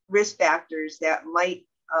current risk factors that might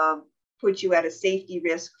put you at a safety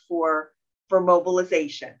risk for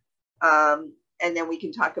mobilization. And then we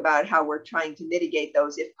can talk about how we're trying to mitigate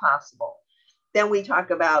those if possible. Then we talk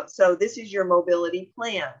about, so this is your mobility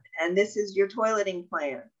plan, and this is your toileting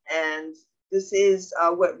plan, and this is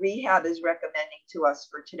what rehab is recommending to us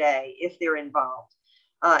for today if they're involved.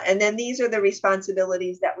 And then these are the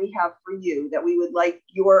responsibilities that we have for you that we would like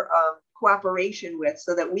your cooperation with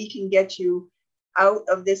so that we can get you out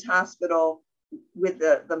of this hospital with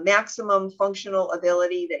the maximum functional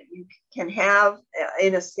ability that you can have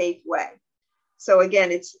in a safe way. So again,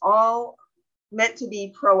 it's all meant to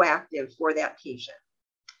be proactive for that patient.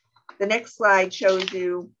 The next slide shows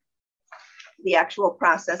you the actual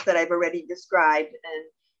process that I've already described. And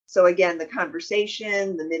so again, the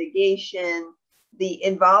conversation, the mitigation, the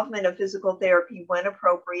involvement of physical therapy when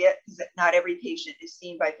appropriate, because not every patient is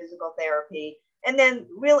seen by physical therapy. And then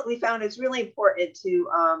we found it's really important to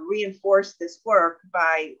reinforce this work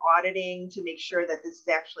by auditing to make sure that this is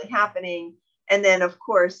actually happening. And then of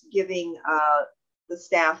course, giving the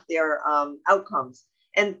staff their outcomes.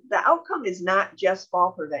 And the outcome is not just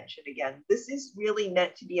fall prevention again. This is really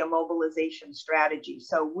meant to be a mobilization strategy.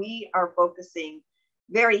 So we are focusing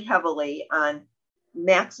very heavily on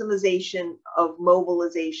maximization of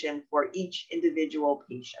mobilization for each individual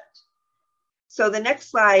patient. So the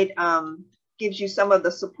next slide gives you some of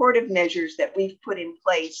the supportive measures that we've put in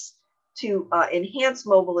place to enhance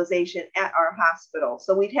mobilization at our hospital.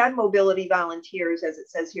 So we've had mobility volunteers, as it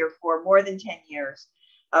says here, for more than 10 years.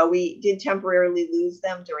 We did temporarily lose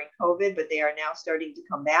them during COVID, but they are now starting to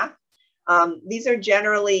come back. These are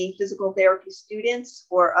generally physical therapy students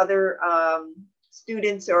or other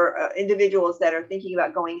students or individuals that are thinking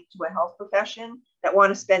about going into a health profession that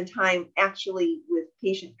want to spend time actually with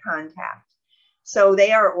patient contact. So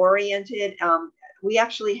they are oriented. We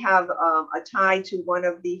actually have a tie to one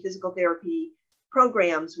of the physical therapy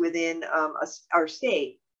programs within our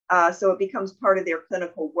state. So it becomes part of their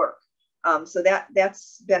clinical work. So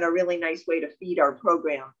that's been a really nice way to feed our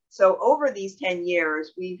program. So over these 10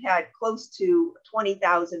 years, we've had close to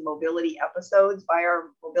 20,000 mobility episodes by our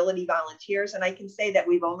mobility volunteers. And I can say that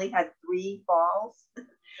we've only had 3 falls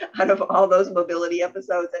out of all those mobility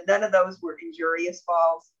episodes, and none of those were injurious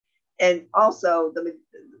falls. And also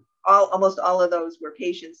almost all of those were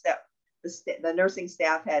patients that the nursing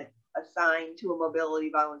staff had assigned to a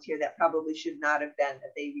mobility volunteer that probably should not have been,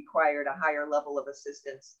 that they required a higher level of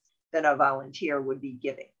assistance than a volunteer would be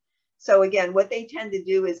giving. So again, what they tend to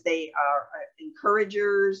do is they are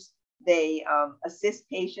encouragers. They assist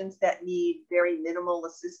patients that need very minimal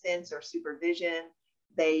assistance or supervision.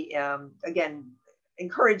 They, again,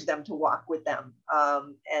 encourage them to walk with them.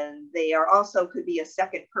 And they are also could be a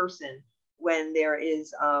second person when there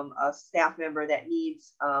is a staff member that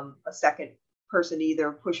needs a second person to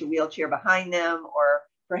either push a wheelchair behind them or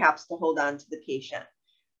perhaps to hold on to the patient.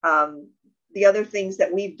 The other things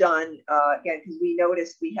that we've done, again, because we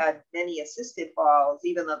noticed we had many assisted falls,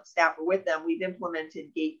 even though the staff were with them, we've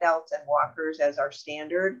implemented gait belts and walkers as our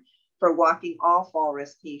standard for walking all fall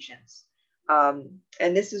risk patients. And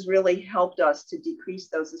this has really helped us to decrease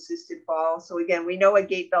those assisted falls. So again, we know a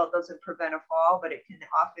gait belt doesn't prevent a fall, but it can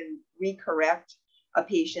often recorrect a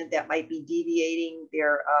patient that might be deviating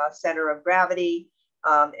their center of gravity.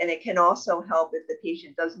 And it can also help if the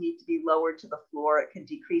patient does need to be lowered to the floor. It can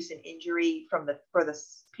decrease an injury for the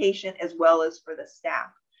patient as well as for the staff.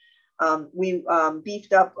 We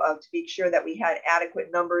beefed up to make sure that we had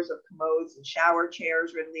adequate numbers of commodes and shower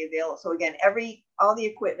chairs readily available. So again, all the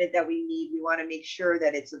equipment that we need, we want to make sure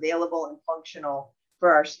that it's available and functional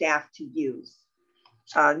for our staff to use.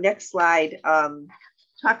 Next slide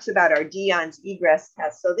talks about our Dion's egress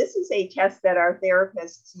test. So this is a test that our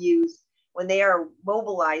therapists use when they are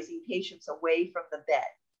mobilizing patients away from the bed,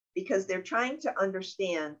 because they're trying to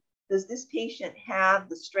understand, does this patient have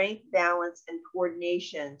the strength, balance, and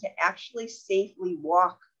coordination to actually safely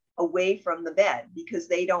walk away from the bed, because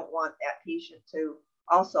they don't want that patient to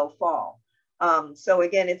also fall. So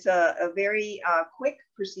again, it's a very quick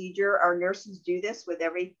procedure. Our nurses do this with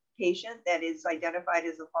every patient that is identified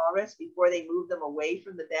as a fall risk before they move them away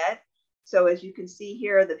from the bed. So as you can see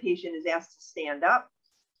here, the patient is asked to stand up.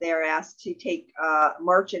 They're asked to take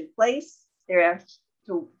march in place. They're asked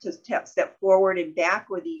to step forward and back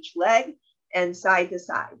with each leg and side to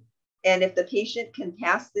side. And if the patient can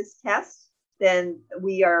pass this test, then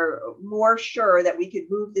we are more sure that we could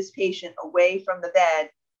move this patient away from the bed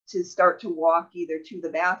to start to walk either to the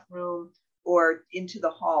bathroom or into the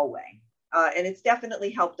hallway. And it's definitely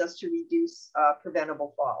helped us to reduce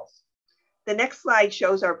preventable falls. The next slide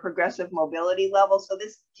shows our progressive mobility level. So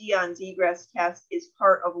this Dion's egress test is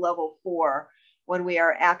part of level 4 when we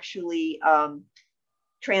are actually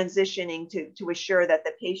transitioning to assure that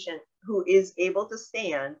the patient who is able to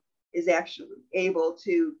stand is actually able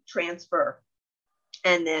to transfer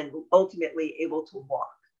and then ultimately able to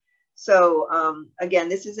walk. So again,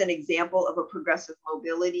 this is an example of a progressive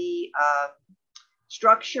mobility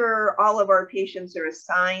structure. All of our patients are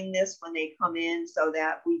assigned this when they come in so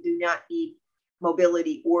that we do not need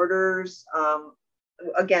mobility orders.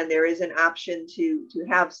 Again, there is an option to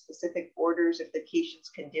have specific orders if the patient's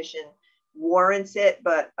condition warrants it,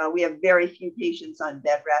 but we have very few patients on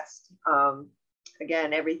bed rest.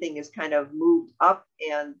 Again, everything is kind of moved up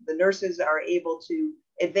and the nurses are able to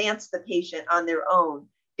advance the patient on their own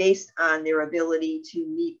based on their ability to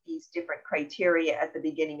meet these different criteria at the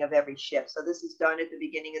beginning of every shift. So this is done at the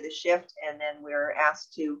beginning of the shift, and then we're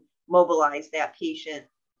asked to mobilize that patient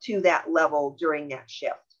to that level during that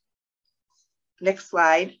shift. Next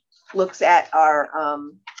slide looks at our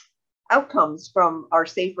outcomes from our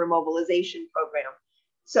safer mobilization program.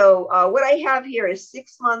 So what I have here is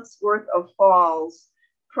 6 months worth of falls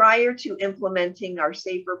prior to implementing our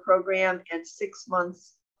safer program and 6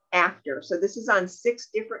 months after. So this is on 6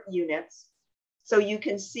 different units. So you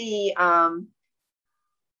can see 5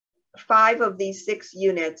 of these 6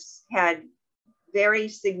 units had very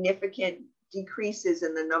significant decreases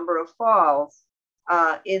in the number of falls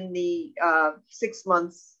in the 6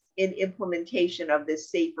 months in implementation of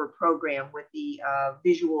this safer program with the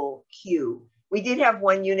visual cue. We did have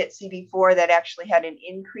 1 unit, CB4, that actually had an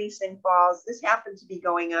increase in falls. This happened to be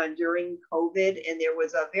going on during COVID, and there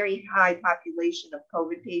was a very high population of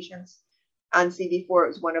COVID patients on CB4.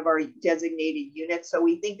 It was one of our designated units. So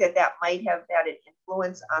we think that that might have had an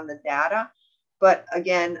influence on the data. But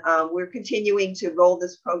again, we're continuing to roll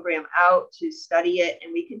this program out to study it,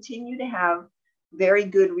 and we continue to have very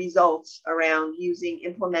good results around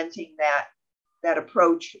implementing that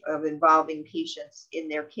approach of involving patients in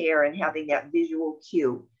their care and having that visual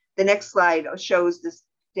cue. The next slide shows this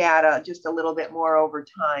data just a little bit more over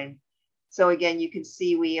time. So again, you can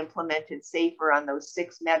see we implemented SAFER on those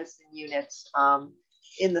 6 medicine units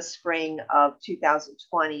in the spring of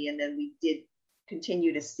 2020, and then we did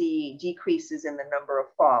continue to see decreases in the number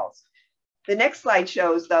of falls. The next slide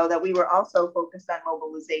shows, though, that we were also focused on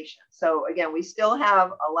mobilization. So again, we still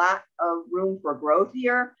have a lot of room for growth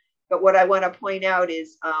here. But what I want to point out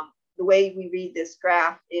is the way we read this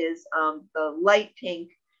graph is the light pink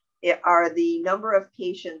are the number of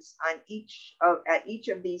patients on at each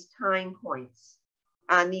of these time points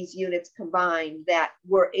on these units combined that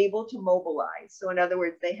were able to mobilize. So in other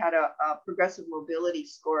words, they had a progressive mobility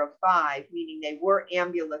score of 5, meaning they were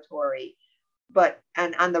ambulatory.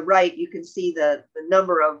 And on the right, you can see the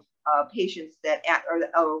number of patients that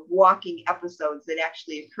or walking episodes that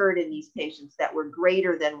actually occurred in these patients that were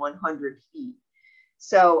greater than 100 feet.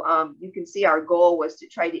 So you can see our goal was to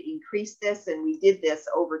try to increase this, and we did this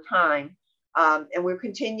over time. And we're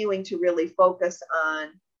continuing to really focus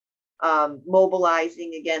on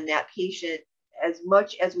mobilizing, again, that patient as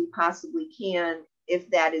much as we possibly can if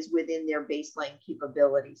that is within their baseline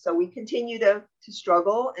capability. So we continue to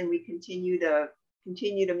struggle, and we continue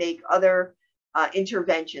to make other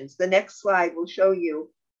interventions. The next slide will show you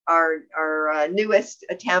our newest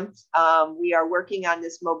attempt. We are working on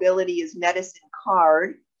this Mobility is Medicine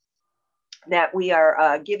card that we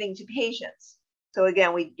are giving to patients. So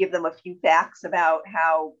again, we give them a few facts about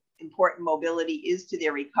how important mobility is to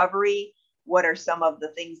their recovery. What are some of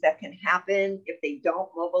the things that can happen if they don't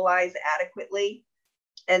mobilize adequately?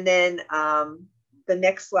 And then the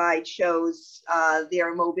next slide shows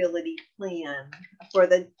their mobility plan for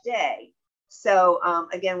the day. So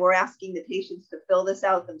again, we're asking the patients to fill this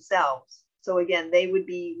out themselves. So again, they would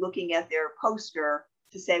be looking at their poster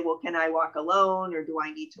to say, well, can I walk alone, or do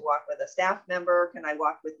I need to walk with a staff member? Can I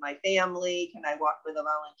walk with my family? Can I walk with a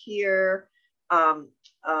volunteer?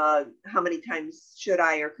 How many times should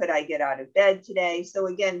I or could I get out of bed today? So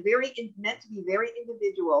again, meant to be very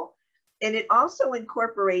individual. And it also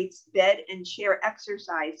incorporates bed and chair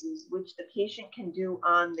exercises, which the patient can do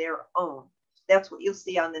on their own. That's what you'll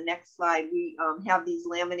see on the next slide. We have these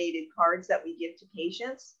laminated cards that we give to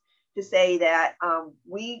patients to say that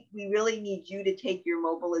we really need you to take your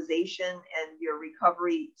mobilization and your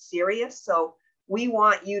recovery serious. So we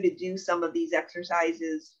want you to do some of these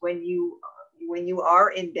exercises when you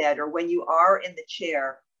are in bed or when you are in the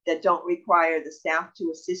chair that don't require the staff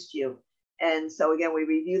to assist you. And so again, we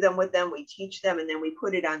review them with them, we teach them, and then we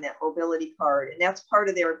put it on that mobility card. And that's part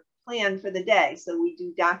of their plan for the day. So we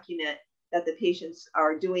do document that the patients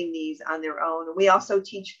are doing these on their own. And we also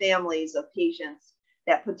teach families of patients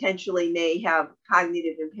that potentially may have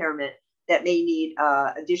cognitive impairment that may need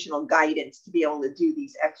additional guidance to be able to do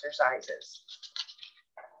these exercises.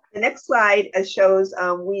 The next slide shows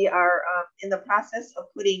we are in the process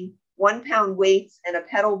of putting 1-pound weights and a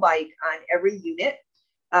pedal bike on every unit.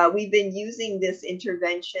 We've been using this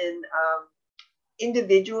intervention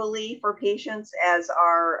individually for patients as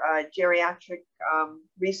our geriatric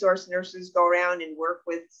resource nurses go around and work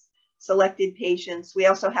with selected patients. We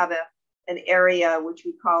also have an area which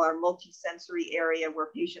we call our multisensory area,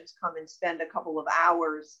 where patients come and spend a couple of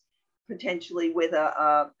hours potentially with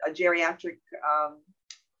a geriatric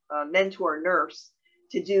mentor nurse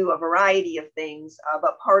to do a variety of things,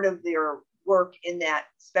 but part of their work in that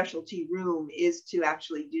specialty room is to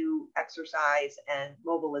actually do exercise and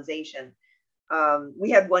mobilization. We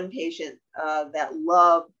had one patient that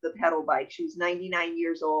loved the pedal bike. She was 99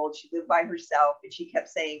 years old. She lived by herself, and she kept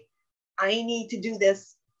saying, I need to do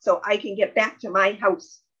this so I can get back to my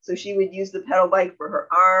house. So she would use the pedal bike for her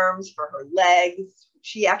arms, for her legs.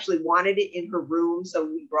 She actually wanted it in her room. So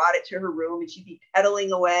we brought it to her room, and she'd be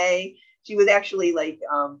pedaling away. She was actually like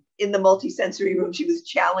in the multisensory room. She was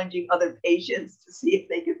challenging other patients to see if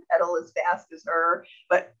they could pedal as fast as her.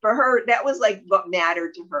 But for her, that was like what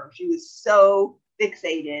mattered to her. She was so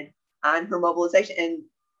fixated on her mobilization. And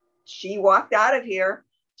she walked out of here.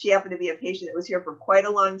 She happened to be a patient that was here for quite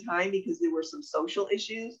a long time because there were some social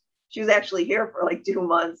issues. She was actually here for like 2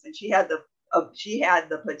 months, and she had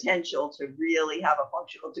the potential to really have a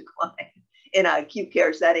functional decline in an acute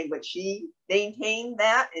care setting, but she maintained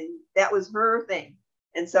that, and that was her thing.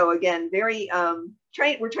 And so again, we're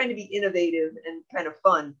trying to be innovative and kind of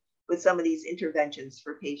fun with some of these interventions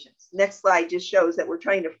for patients. Next slide just shows that we're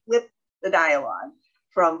trying to flip the dialogue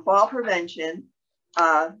from fall prevention,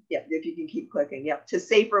 if you can keep clicking, to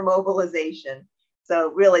safer mobilization.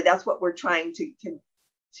 So really, that's what we're trying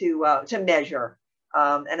to measure.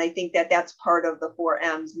 And I think that that's part of the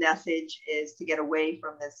 4M's message, is to get away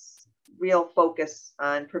from this real focus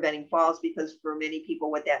on preventing falls, because for many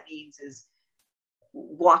people, what that means is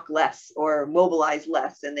walk less or mobilize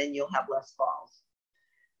less, and then you'll have less falls.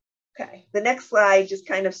 Okay, the next slide just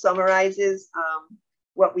kind of summarizes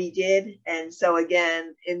what we did. And so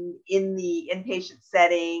again, in the inpatient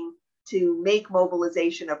setting, to make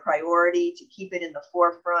mobilization a priority, to keep it in the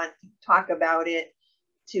forefront, to talk about it,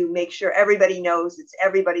 to make sure everybody knows it's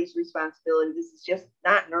everybody's responsibility. This is just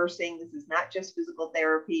not nursing. This is not just physical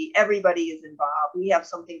therapy. Everybody is involved. We have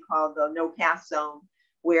something called the no pass zone,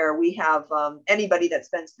 where we have anybody that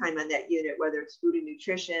spends time on that unit, whether it's food and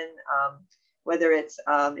nutrition, whether it's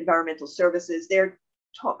environmental services, they're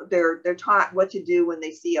taught what to do when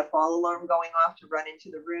they see a fall alarm going off, to run into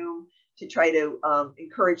the room, to try to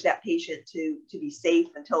encourage that patient to be safe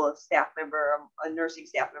until a nursing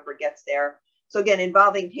staff member gets there. So again,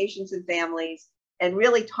 involving patients and families, and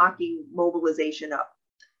really talking mobilization up.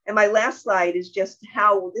 And my last slide is just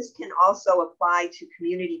how this can also apply to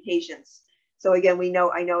community patients. So again,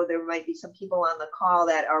 I know there might be some people on the call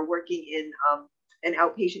that are working in an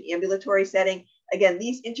outpatient ambulatory setting. Again,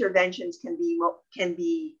 these interventions can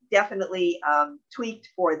be definitely tweaked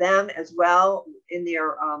for them as well in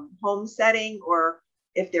their home setting, or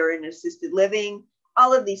if they're in assisted living.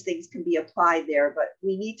 All of these things can be applied there, but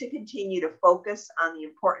we need to continue to focus on the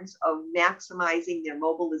importance of maximizing their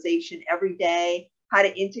mobilization every day, how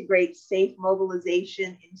to integrate safe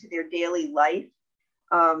mobilization into their daily life.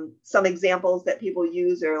 Some examples that people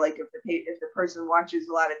use are like if the person watches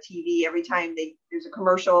a lot of TV, every time there's a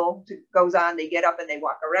commercial goes on, they get up and they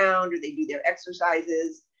walk around, or they do their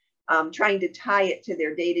exercises, trying to tie it to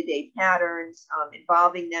their day-to-day patterns,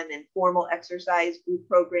 involving them in formal exercise group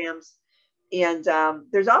programs. And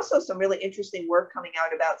there's also some really interesting work coming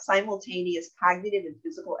out about simultaneous cognitive and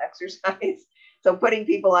physical exercise. So putting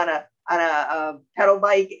people on a pedal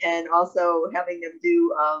bike, and also having them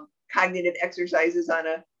do cognitive exercises on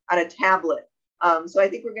a tablet. So I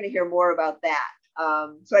think we're going to hear more about that.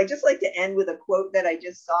 So I just like to end with a quote that I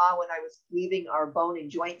just saw when I was leaving our bone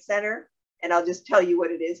and joint center. And I'll just tell you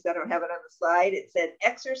what it is, because I don't have it on the slide. It said,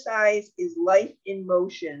 "Exercise is life in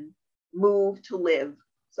motion, move to live."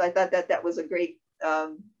 So I thought that was a great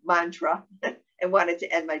mantra, and wanted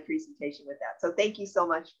to end my presentation with that. So thank you so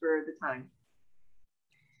much for the time.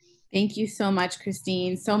 Thank you so much,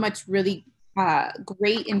 Christine. So much really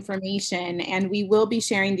great information. And we will be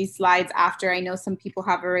sharing these slides after. I know some people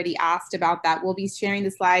have already asked about that. We'll be sharing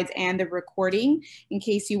the slides and the recording in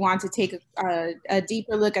case you want to take a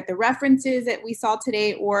deeper look at the references that we saw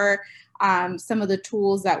today, or some of the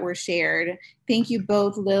tools that were shared. Thank you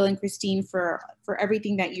both, Lil and Christine, for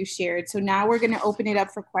everything that you shared. So now we're going to open it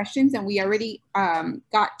up for questions, and we already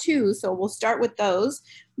got 2, so we'll start with those.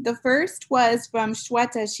 The first was from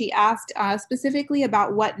Shweta. She asked specifically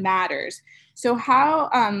about what matters. So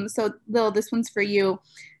so Lil, this one's for you.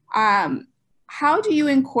 How do you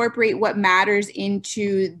incorporate what matters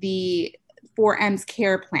into the 4M's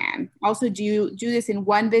care plan? Also, do you do this in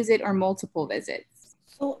one visit or multiple visits?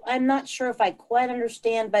 So I'm not sure if I quite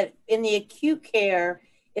understand, but in the acute care,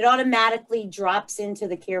 it automatically drops into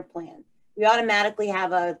the care plan. We automatically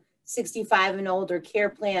have a 65 and older care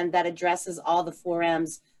plan that addresses all the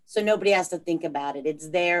 4Ms. So nobody has to think about it. It's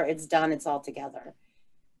there, it's done, it's all together.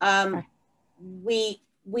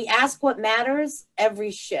 We ask what matters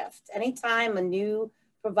every shift. Anytime a new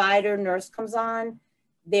provider nurse comes on,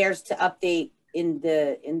 there's to update in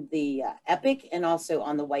the Epic and also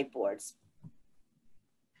on the whiteboards.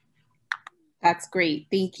 That's great.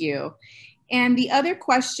 Thank you. And the other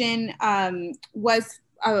question was,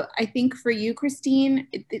 I think for you, Christine,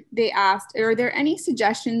 they asked, are there any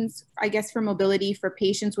suggestions, I guess, for mobility for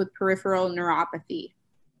patients with peripheral neuropathy?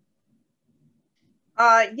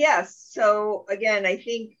 Yes. So again, I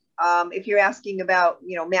think if you're asking about,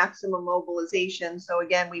 maximum mobilization, so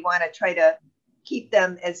again, we want to try to keep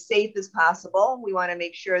them as safe as possible. We want to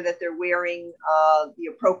make sure that they're wearing the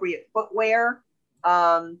appropriate footwear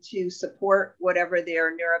to support whatever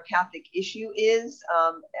their neuropathic issue is,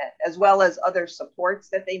 as well as other supports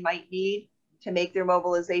that they might need to make their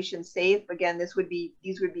mobilization safe. Again, these would be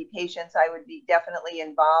patients I would be definitely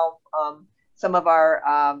involve some of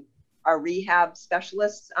our rehab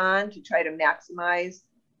specialists on to try to maximize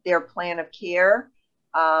their plan of care.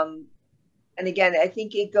 And again, I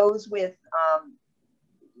think it goes with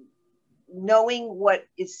knowing what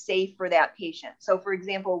is safe for that patient. So for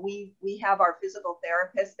example, we have our physical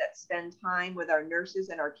therapists that spend time with our nurses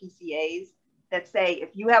and our PCAs that say, if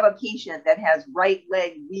you have a patient that has right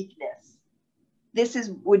leg weakness, this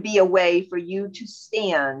would be a way for you to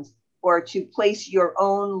stand or to place your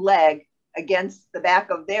own leg against the back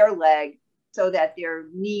of their leg so that their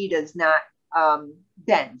knee does not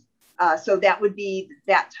bend. So that would be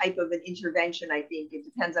that type of an intervention. I think it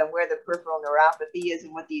depends on where the peripheral neuropathy is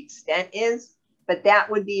and what the extent is, but that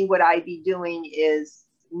would be what I'd be doing, is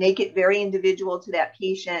make it very individual to that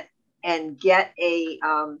patient and get a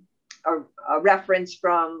reference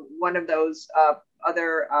from one of those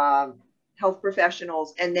other health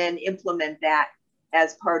professionals, and then implement that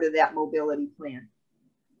as part of that mobility plan.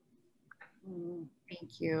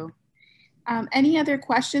 Thank you. Any other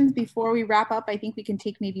questions before we wrap up? I think we can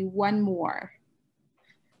take maybe one more.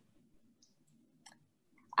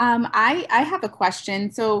 I have a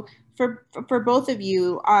question. So for both of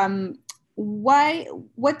you,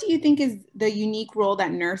 what do you think is the unique role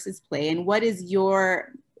that nurses play, and what is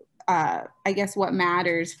your, I guess, what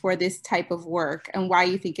matters for this type of work, and why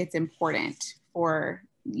you think it's important for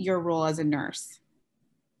your role as a nurse?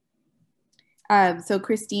 So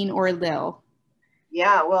Christine or Lil.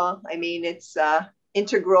 Yeah, well, I mean, it's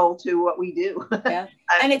integral to what we do. Yeah,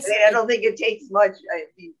 and I don't think it takes much. I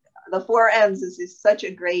mean, the 4 M's is such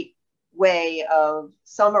a great way of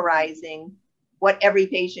summarizing what every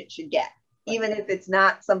patient should get, even if it's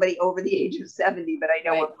not somebody over the age of 70. But I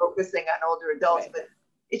know we're focusing on older adults, but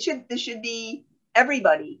this should be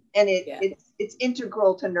everybody, and it's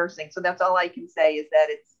integral to nursing. So that's all I can say, is that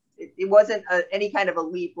it wasn't any kind of a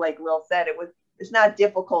leap, like Lil said. It's not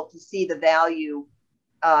difficult to see the value.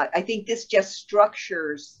 I think this just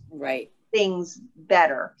structures things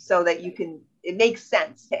better so that it makes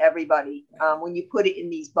sense to everybody when you put it in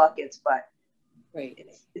these buckets, but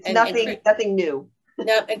it's nothing new.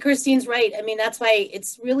 No, and Christine's right. I mean, that's why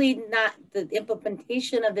it's really not, the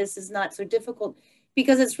implementation of this is not so difficult,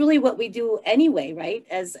 because it's really what we do anyway, right?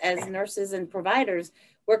 As nurses and providers,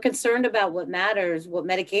 we're concerned about what matters, what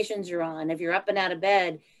medications you're on, if you're up and out of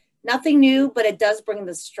bed. Nothing new, but it does bring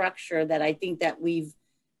the structure that I think that we've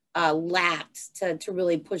lacked to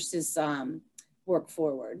really push this work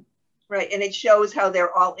forward. Right, and it shows how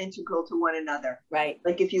they're all integral to one another. Right.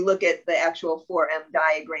 Like if you look at the actual 4M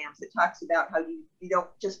diagrams, it talks about how you don't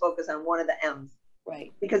just focus on one of the M's.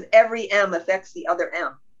 Right. Because every M affects the other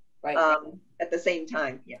M. Right. At the same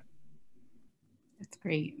time. Yeah. That's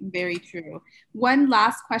great. Very true. One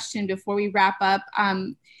last question before we wrap up.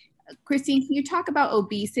 Christine, can you talk about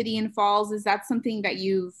obesity in falls? Is that something that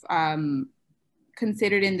you've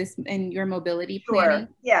considered in your mobility planning?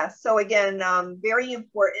 Sure. Yeah. So again, very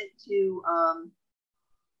important to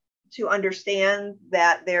understand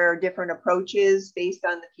that there are different approaches based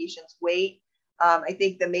on the patient's weight. I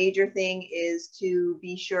think the major thing is to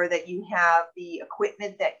be sure that you have the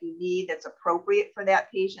equipment that you need that's appropriate for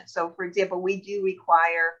that patient. So for example, we do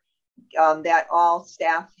require that all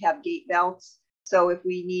staff have gait belts. So if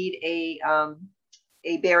we need a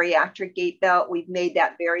bariatric gait belt, we've made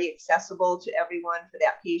that very accessible to everyone for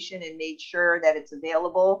that patient and made sure that it's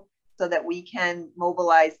available so that we can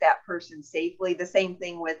mobilize that person safely. The same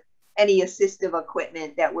thing with any assistive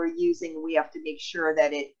equipment that we're using. We have to make sure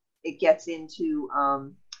that it gets into,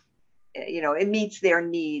 it meets their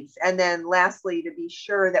needs. And then lastly, to be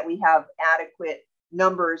sure that we have adequate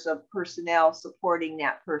numbers of personnel supporting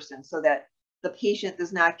that person so that the patient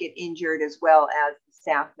does not get injured, as well as the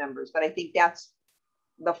staff members. But I think that's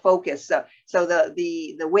the focus. So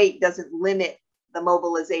the weight doesn't limit the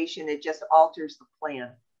mobilization, it just alters the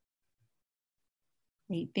plan.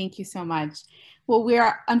 Great, thank you so much. Well, we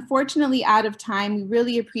are unfortunately out of time. We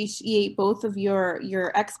really appreciate both of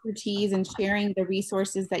your expertise and sharing the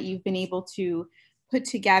resources that you've been able to put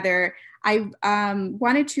together. I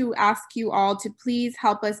wanted to ask you all to please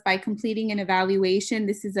help us by completing an evaluation.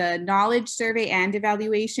 This is a knowledge survey and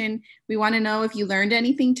evaluation. We want to know if you learned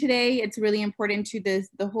anything today. It's really important to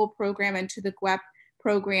the whole program and to the GWEP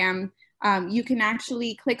program. You can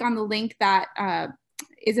actually click on the link that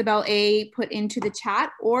Isabel A. put into the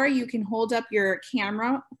chat, or you can hold up your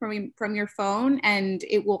camera from your phone and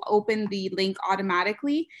it will open the link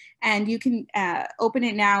automatically. And you can open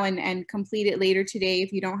it now and complete it later today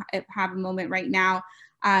if you don't have a moment right now.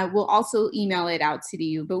 We'll also email it out to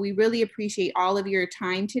you, but we really appreciate all of your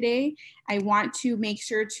time today. I want to make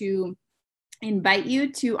sure to invite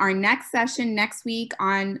you to our next session next week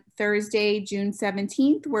on Thursday, June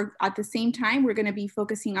 17th. We're at the same time, we're going to be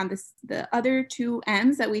focusing on the other two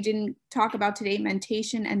M's that we didn't talk about today,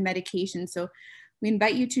 mentation and medication. So we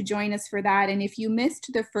invite you to join us for that. And if you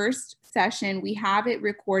missed the first session, we have it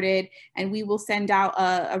recorded and we will send out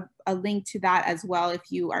a link to that as well if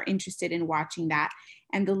you are interested in watching that.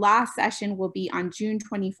 And the last session will be on June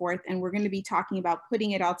 24th, and we're going to be talking about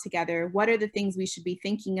putting it all together. What are the things we should be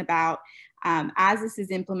thinking about as this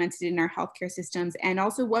is implemented in our healthcare systems? And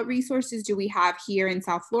also, what resources do we have here in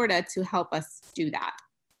South Florida to help us do that?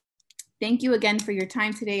 Thank you again for your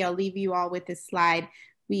time today. I'll leave you all with this slide.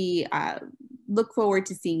 We look forward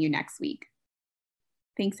to seeing you next week.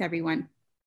 Thanks, everyone.